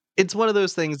 it's one of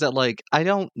those things that like I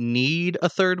don't need a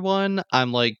third one.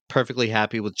 I'm like perfectly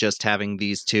happy with just having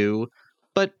these two.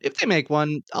 But if they make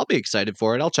one, I'll be excited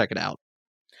for it. I'll check it out.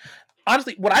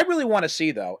 Honestly, what I really want to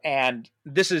see though, and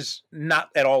this is not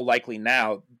at all likely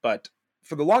now, but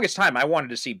for the longest time I wanted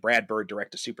to see Brad Bird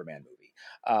direct a Superman movie.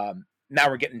 Now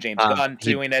we're getting James Gunn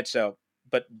doing it,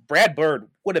 but Brad Bird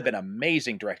would have been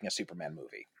amazing directing a Superman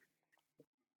movie.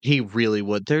 He really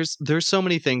would. There's so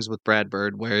many things with Brad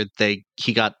Bird where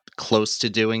he got close to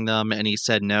doing them and he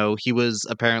said no. He was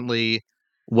apparently,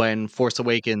 when Force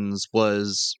Awakens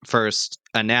was first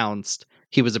announced,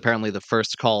 he was apparently the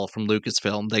first call from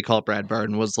Lucasfilm. They called Brad Bird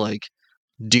and was like,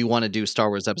 "Do you want to do Star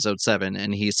Wars Episode 7?"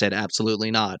 And he said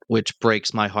absolutely not, which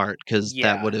breaks my heart because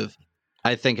that would have,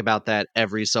 I think about that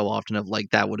every so often of like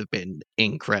that would have been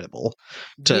incredible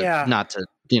not to,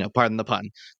 pardon the pun,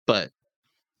 but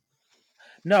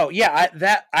no, yeah,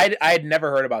 I had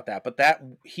never heard about that, but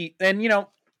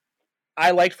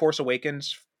I liked Force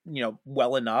Awakens,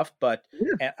 well enough, but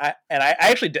and I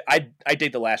actually I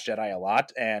dig The Last Jedi a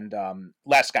lot, and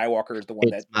Last Skywalker is the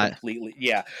one completely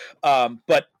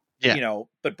but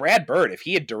but Brad Bird, if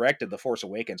he had directed The Force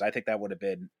Awakens, I think that would have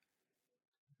been,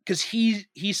 because he's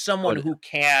someone who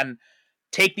can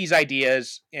take these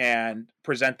ideas and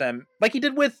present them like he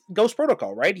did with Ghost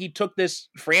Protocol, right? He took this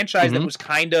franchise that was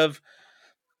kind of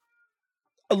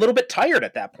a little bit tired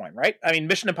at that point, right? I mean,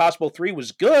 Mission Impossible 3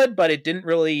 was good, but it didn't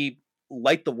really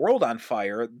light the world on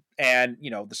fire. And,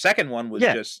 the second one was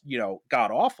just,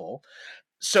 god awful.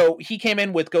 So he came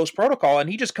in with Ghost Protocol and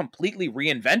he just completely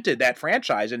reinvented that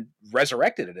franchise and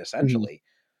resurrected it essentially.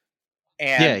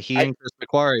 And he and Chris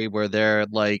McQuarrie were there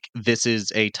like, this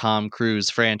is a Tom Cruise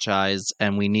franchise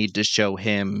and we need to show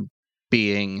him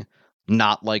being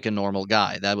not like a normal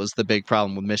guy. That was the big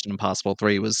problem with Mission Impossible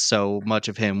 3, was so much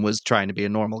of him was trying to be a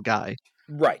normal guy.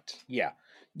 Right. Yeah.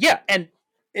 Yeah. And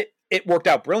it worked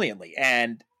out brilliantly.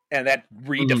 And that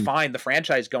redefined the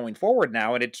franchise going forward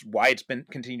now. And it's why it's been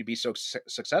continued to be so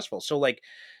successful. So like,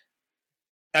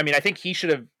 I mean, I think he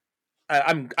should have,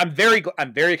 I'm very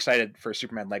excited for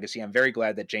Superman Legacy. I'm very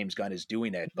glad that James Gunn is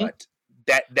doing it, but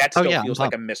that still feels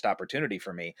like a missed opportunity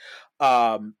for me.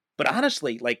 But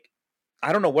honestly, like,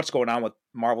 I don't know what's going on with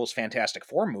Marvel's Fantastic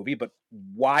Four movie, but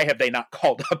why have they not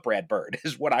called up Brad Bird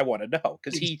is what I want to know.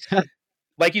 Because he,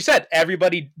 like you said,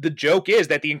 the joke is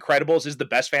that The Incredibles is the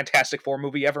best Fantastic Four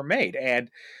movie ever made, and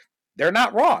they're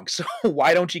not wrong. So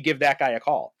why don't you give that guy a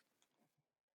call?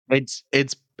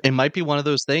 It might be one of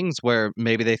those things where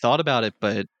maybe they thought about it,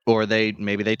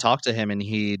 maybe they talked to him and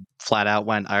he flat out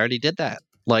went, I already did that.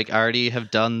 Like, I already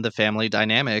have done the family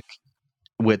dynamic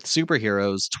with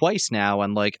superheroes twice now,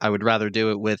 and like I would rather do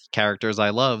it with characters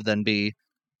I love than be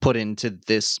put into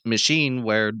this machine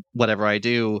where whatever I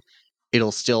do,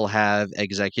 it'll still have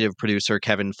executive producer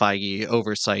Kevin Feige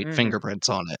oversight fingerprints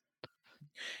on it.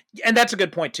 And that's a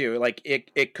good point too. Like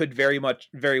it could very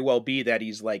well be that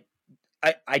he's like,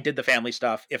 I did the family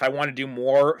stuff. If I want to do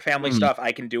more family stuff,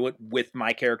 I can do it with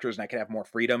my characters and I can have more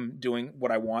freedom doing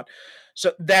what I want.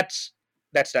 So that's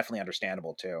definitely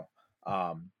understandable too.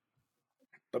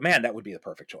 But man, that would be the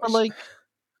perfect choice. Like,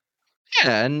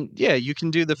 you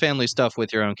can do the family stuff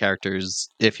with your own characters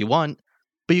if you want,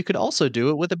 but you could also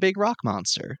do it with a big rock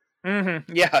monster.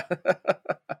 Yeah.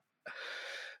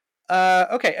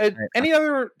 Okay. Any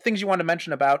other things you want to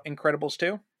mention about Incredibles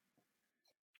 2?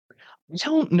 I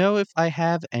don't know if I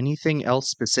have anything else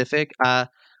specific. I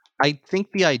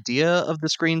think the idea of the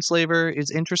screenslaver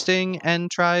is interesting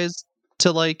and tries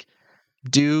to like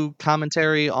do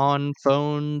commentary on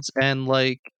phones and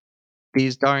like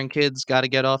these darn kids got to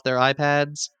get off their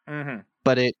iPads.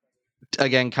 But it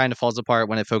again kind of falls apart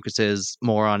when it focuses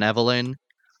more on Evelyn.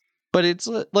 But it's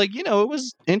like, it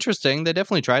was interesting. They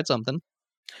definitely tried something.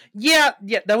 Yeah,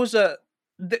 that was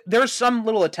there's some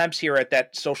little attempts here at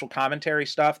that social commentary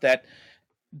stuff that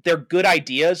they're good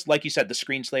ideas. Like you said, the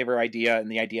screenslaver idea and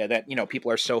the idea that,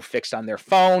 people are so fixed on their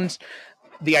phones.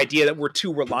 The idea that we're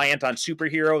too reliant on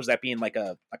superheroes, that being like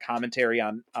a commentary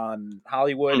on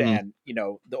Hollywood and,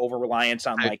 the over-reliance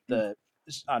on like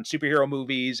on superhero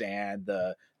movies and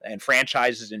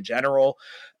franchises in general.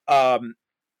 And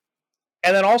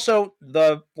then also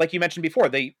like you mentioned before,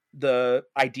 the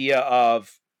idea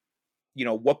of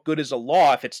what good is a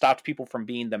law if it stops people from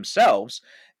being themselves?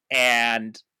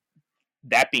 And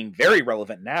that being very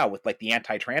relevant now with like the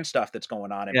anti-trans stuff that's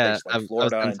going on in Yeah, places like I was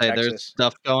Florida gonna and say there's Texas.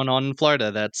 stuff going on in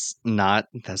Florida that's not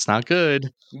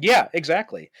good. Yeah,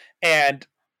 exactly. And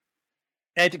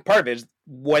I think part of it is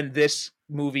when this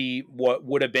movie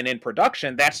would have been in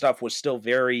production, that stuff was still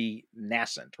very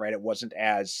nascent, right? It wasn't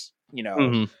as,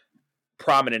 Mhm.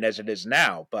 prominent as it is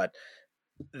now. But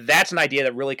that's an idea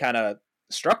that really kind of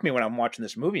struck me when I'm watching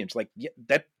this movie. It's like, yeah,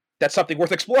 that's something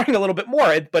worth exploring a little bit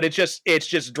more. But it's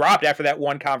just dropped after that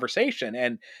one conversation,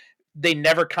 and they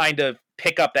never kind of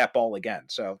pick up that ball again.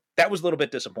 So that was a little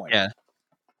bit disappointing. Yeah.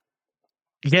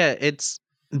 Yeah,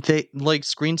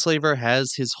 Screenslaver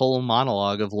has his whole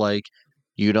monologue of like,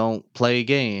 you don't play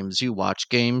games, you watch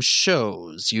game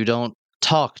shows, you don't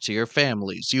talk to your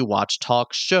families, you watch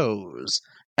talk shows.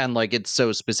 And like it's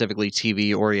so specifically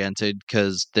TV oriented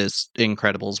because this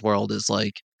Incredibles world is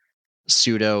like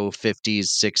pseudo 50s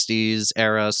 60s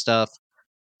era stuff.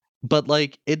 But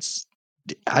like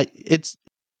I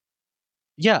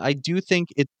do think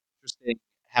it's interesting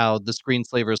how the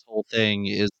Screenslaver's whole thing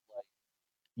is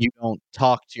you don't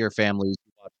talk to your families,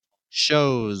 you watch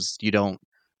shows, you don't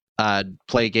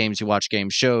play games, you watch game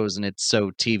shows, and it's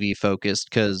so TV focused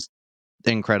because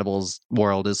the Incredibles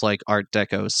world is like Art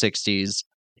Deco 60s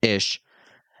ish.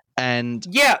 And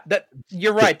yeah, that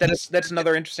you're right. That's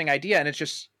another interesting idea, and it's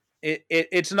just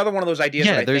it's another one of those ideas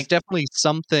that I there's think definitely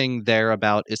something there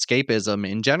about escapism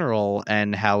in general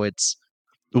and how it's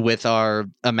with our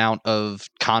amount of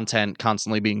content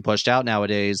constantly being pushed out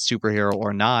nowadays, superhero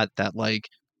or not, that like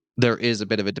there is a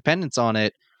bit of a dependence on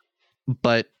it.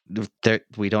 But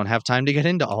we don't have time to get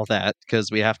into all that because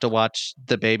we have to watch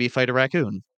the baby fight a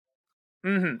raccoon.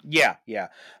 Yeah.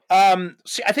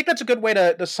 See, I think that's a good way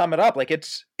to sum it up. Like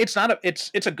it's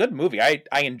a good movie.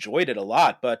 I enjoyed it a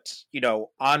lot, but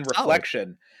on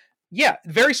reflection, yeah,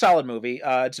 very solid movie.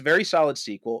 It's a very solid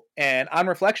sequel, and on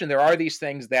reflection, there are these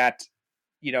things that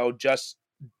just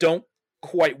don't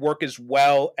quite work as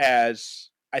well as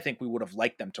I think we would have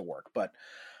liked them to work. But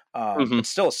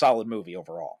still a solid movie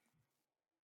overall.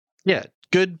 Yeah,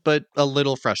 good, but a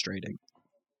little frustrating.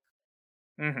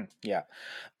 Yeah.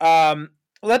 Well,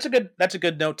 that's a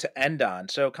good note to end on.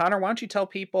 So, Connor, why don't you tell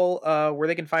people where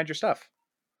they can find your stuff?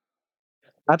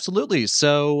 Absolutely.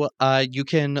 So you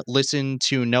can listen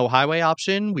to No Highway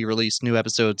Option. We release new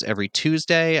episodes every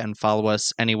Tuesday, and follow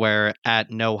us anywhere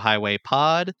at No Highway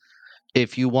Pod.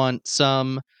 If you want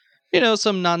some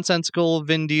nonsensical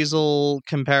Vin Diesel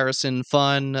comparison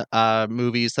fun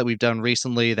movies that we've done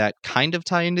recently that kind of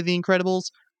tie into The Incredibles.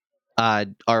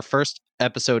 Our first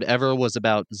episode ever was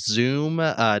about Zoom,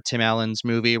 Tim Allen's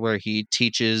movie where he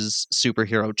teaches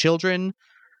superhero children.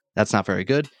 That's not very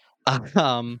good.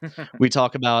 We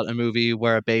talk about a movie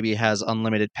where a baby has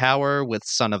unlimited power with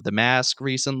Son of the Mask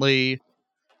recently.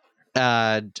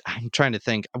 I'm trying to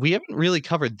think. We haven't really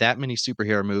covered that many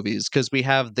superhero movies because we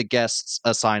have the guests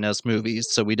assign us movies,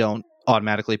 so we don't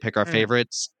automatically pick our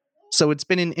favorites. So it's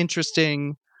been an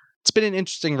interesting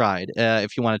ride.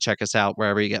 If you want to check us out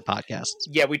wherever you get podcasts.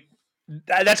 Yeah,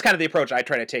 that's kind of the approach I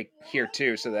try to take here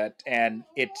too. So that, and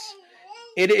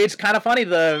it's kind of funny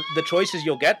the choices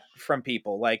you'll get from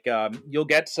people. Like you'll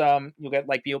get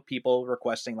like people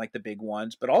requesting like the big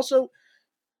ones, but also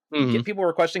get people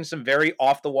requesting some very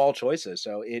off the wall choices.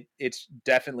 So it's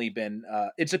definitely been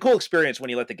it's a cool experience when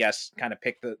you let the guests kind of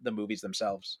pick the movies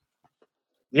themselves.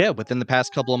 Yeah, within the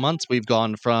past couple of months, we've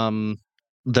gone from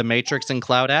The Matrix and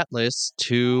Cloud Atlas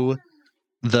to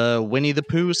the Winnie the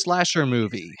Pooh slasher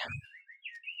movie.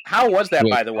 How was that,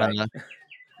 by the way?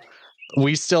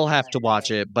 We still have to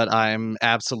watch it, but I'm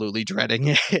absolutely dreading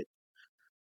it.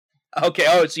 Okay.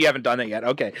 Oh, so you haven't done it yet.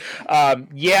 Okay.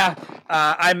 Yeah.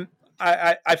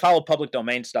 I follow public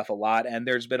domain stuff a lot, and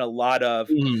there's been a lot of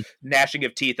gnashing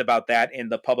of teeth about that in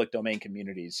the public domain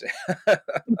communities.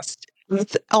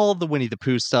 All the Winnie the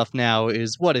Pooh stuff now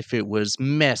is, what if it was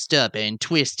messed up and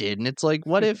twisted? And it's like,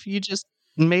 what if you just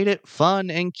made it fun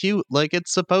and cute like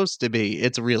it's supposed to be?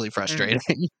 It's really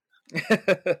frustrating.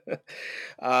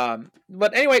 But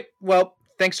anyway, well,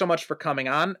 thanks so much for coming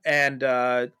on, and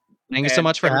thank you so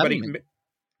much for having me.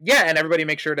 Yeah, and everybody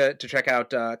make sure to check out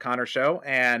Connor's show.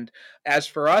 And as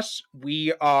for us,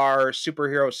 we are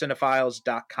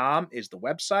superherocinephiles.com is the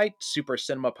website, Super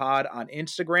Cinema Pod on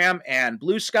Instagram, and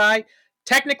Blue Sky.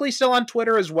 Technically still on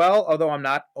Twitter as well, although I'm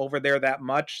not over there that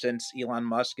much since Elon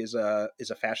Musk is a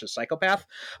fascist psychopath.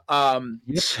 So I'm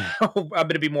going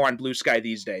to be more on Blue Sky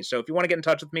these days. So if you want to get in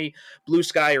touch with me, Blue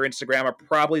Sky or Instagram are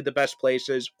probably the best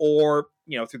places, or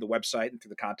through the website and through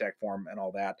the contact form and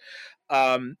all that.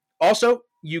 Also,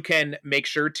 you can make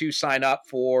sure to sign up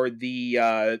for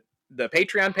the the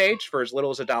Patreon page for as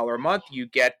little as $1 a month. You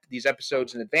get these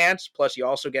episodes in advance. Plus, you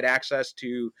also get access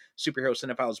to Superhero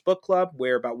Cinephiles Book Club,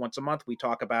 where about once a month we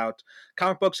talk about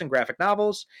comic books and graphic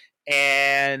novels.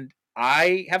 And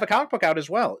I have a comic book out as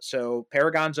well. So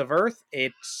Paragons of Earth,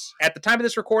 it's at the time of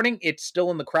this recording, it's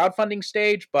still in the crowdfunding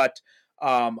stage, but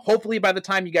hopefully by the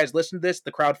time you guys listen to this,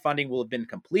 the crowdfunding will have been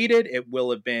completed. It will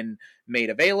have been made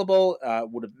available,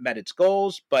 would have met its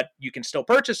goals, but you can still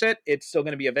purchase it. It's still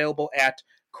going to be available at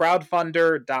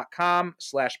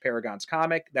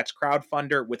crowdfunder.com/paragonscomic. That's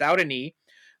crowdfunder without an E.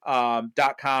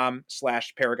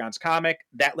 .com/paragonscomic.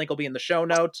 That link will be in the show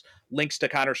notes. Links to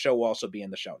Connor's show will also be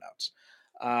in the show notes.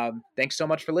 Thanks so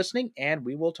much for listening, and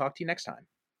we will talk to you next time.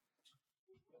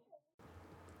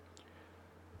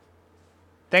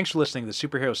 Thanks for listening to the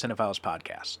Superhero Cinephiles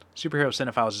podcast. Superhero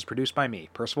Cinephiles is produced by me,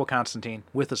 Percival Constantine,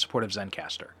 with the support of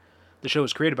Zencastr. The show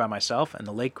is created by myself and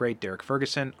the late great Derek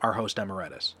Ferguson, our host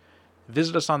emeritus.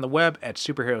 Visit us on the web at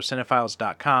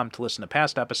superherocinephiles.com to listen to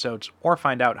past episodes or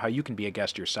find out how you can be a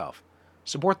guest yourself.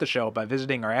 Support the show by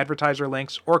visiting our advertiser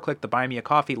links or click the Buy Me a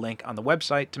Coffee link on the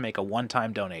website to make a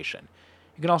one-time donation.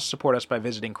 You can also support us by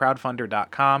visiting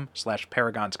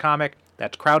crowdfunder.com/paragonscomic.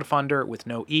 That's crowdfunder with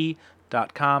no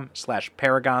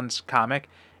e.com/paragonscomic,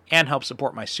 and help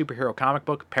support my superhero comic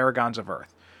book, Paragons of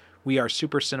Earth. We are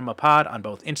Super Cinema Pod on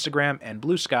both Instagram and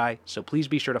Blue Sky, so please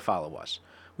be sure to follow us.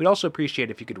 We'd also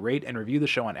appreciate if you could rate and review the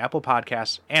show on Apple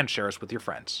Podcasts and share us with your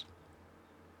friends.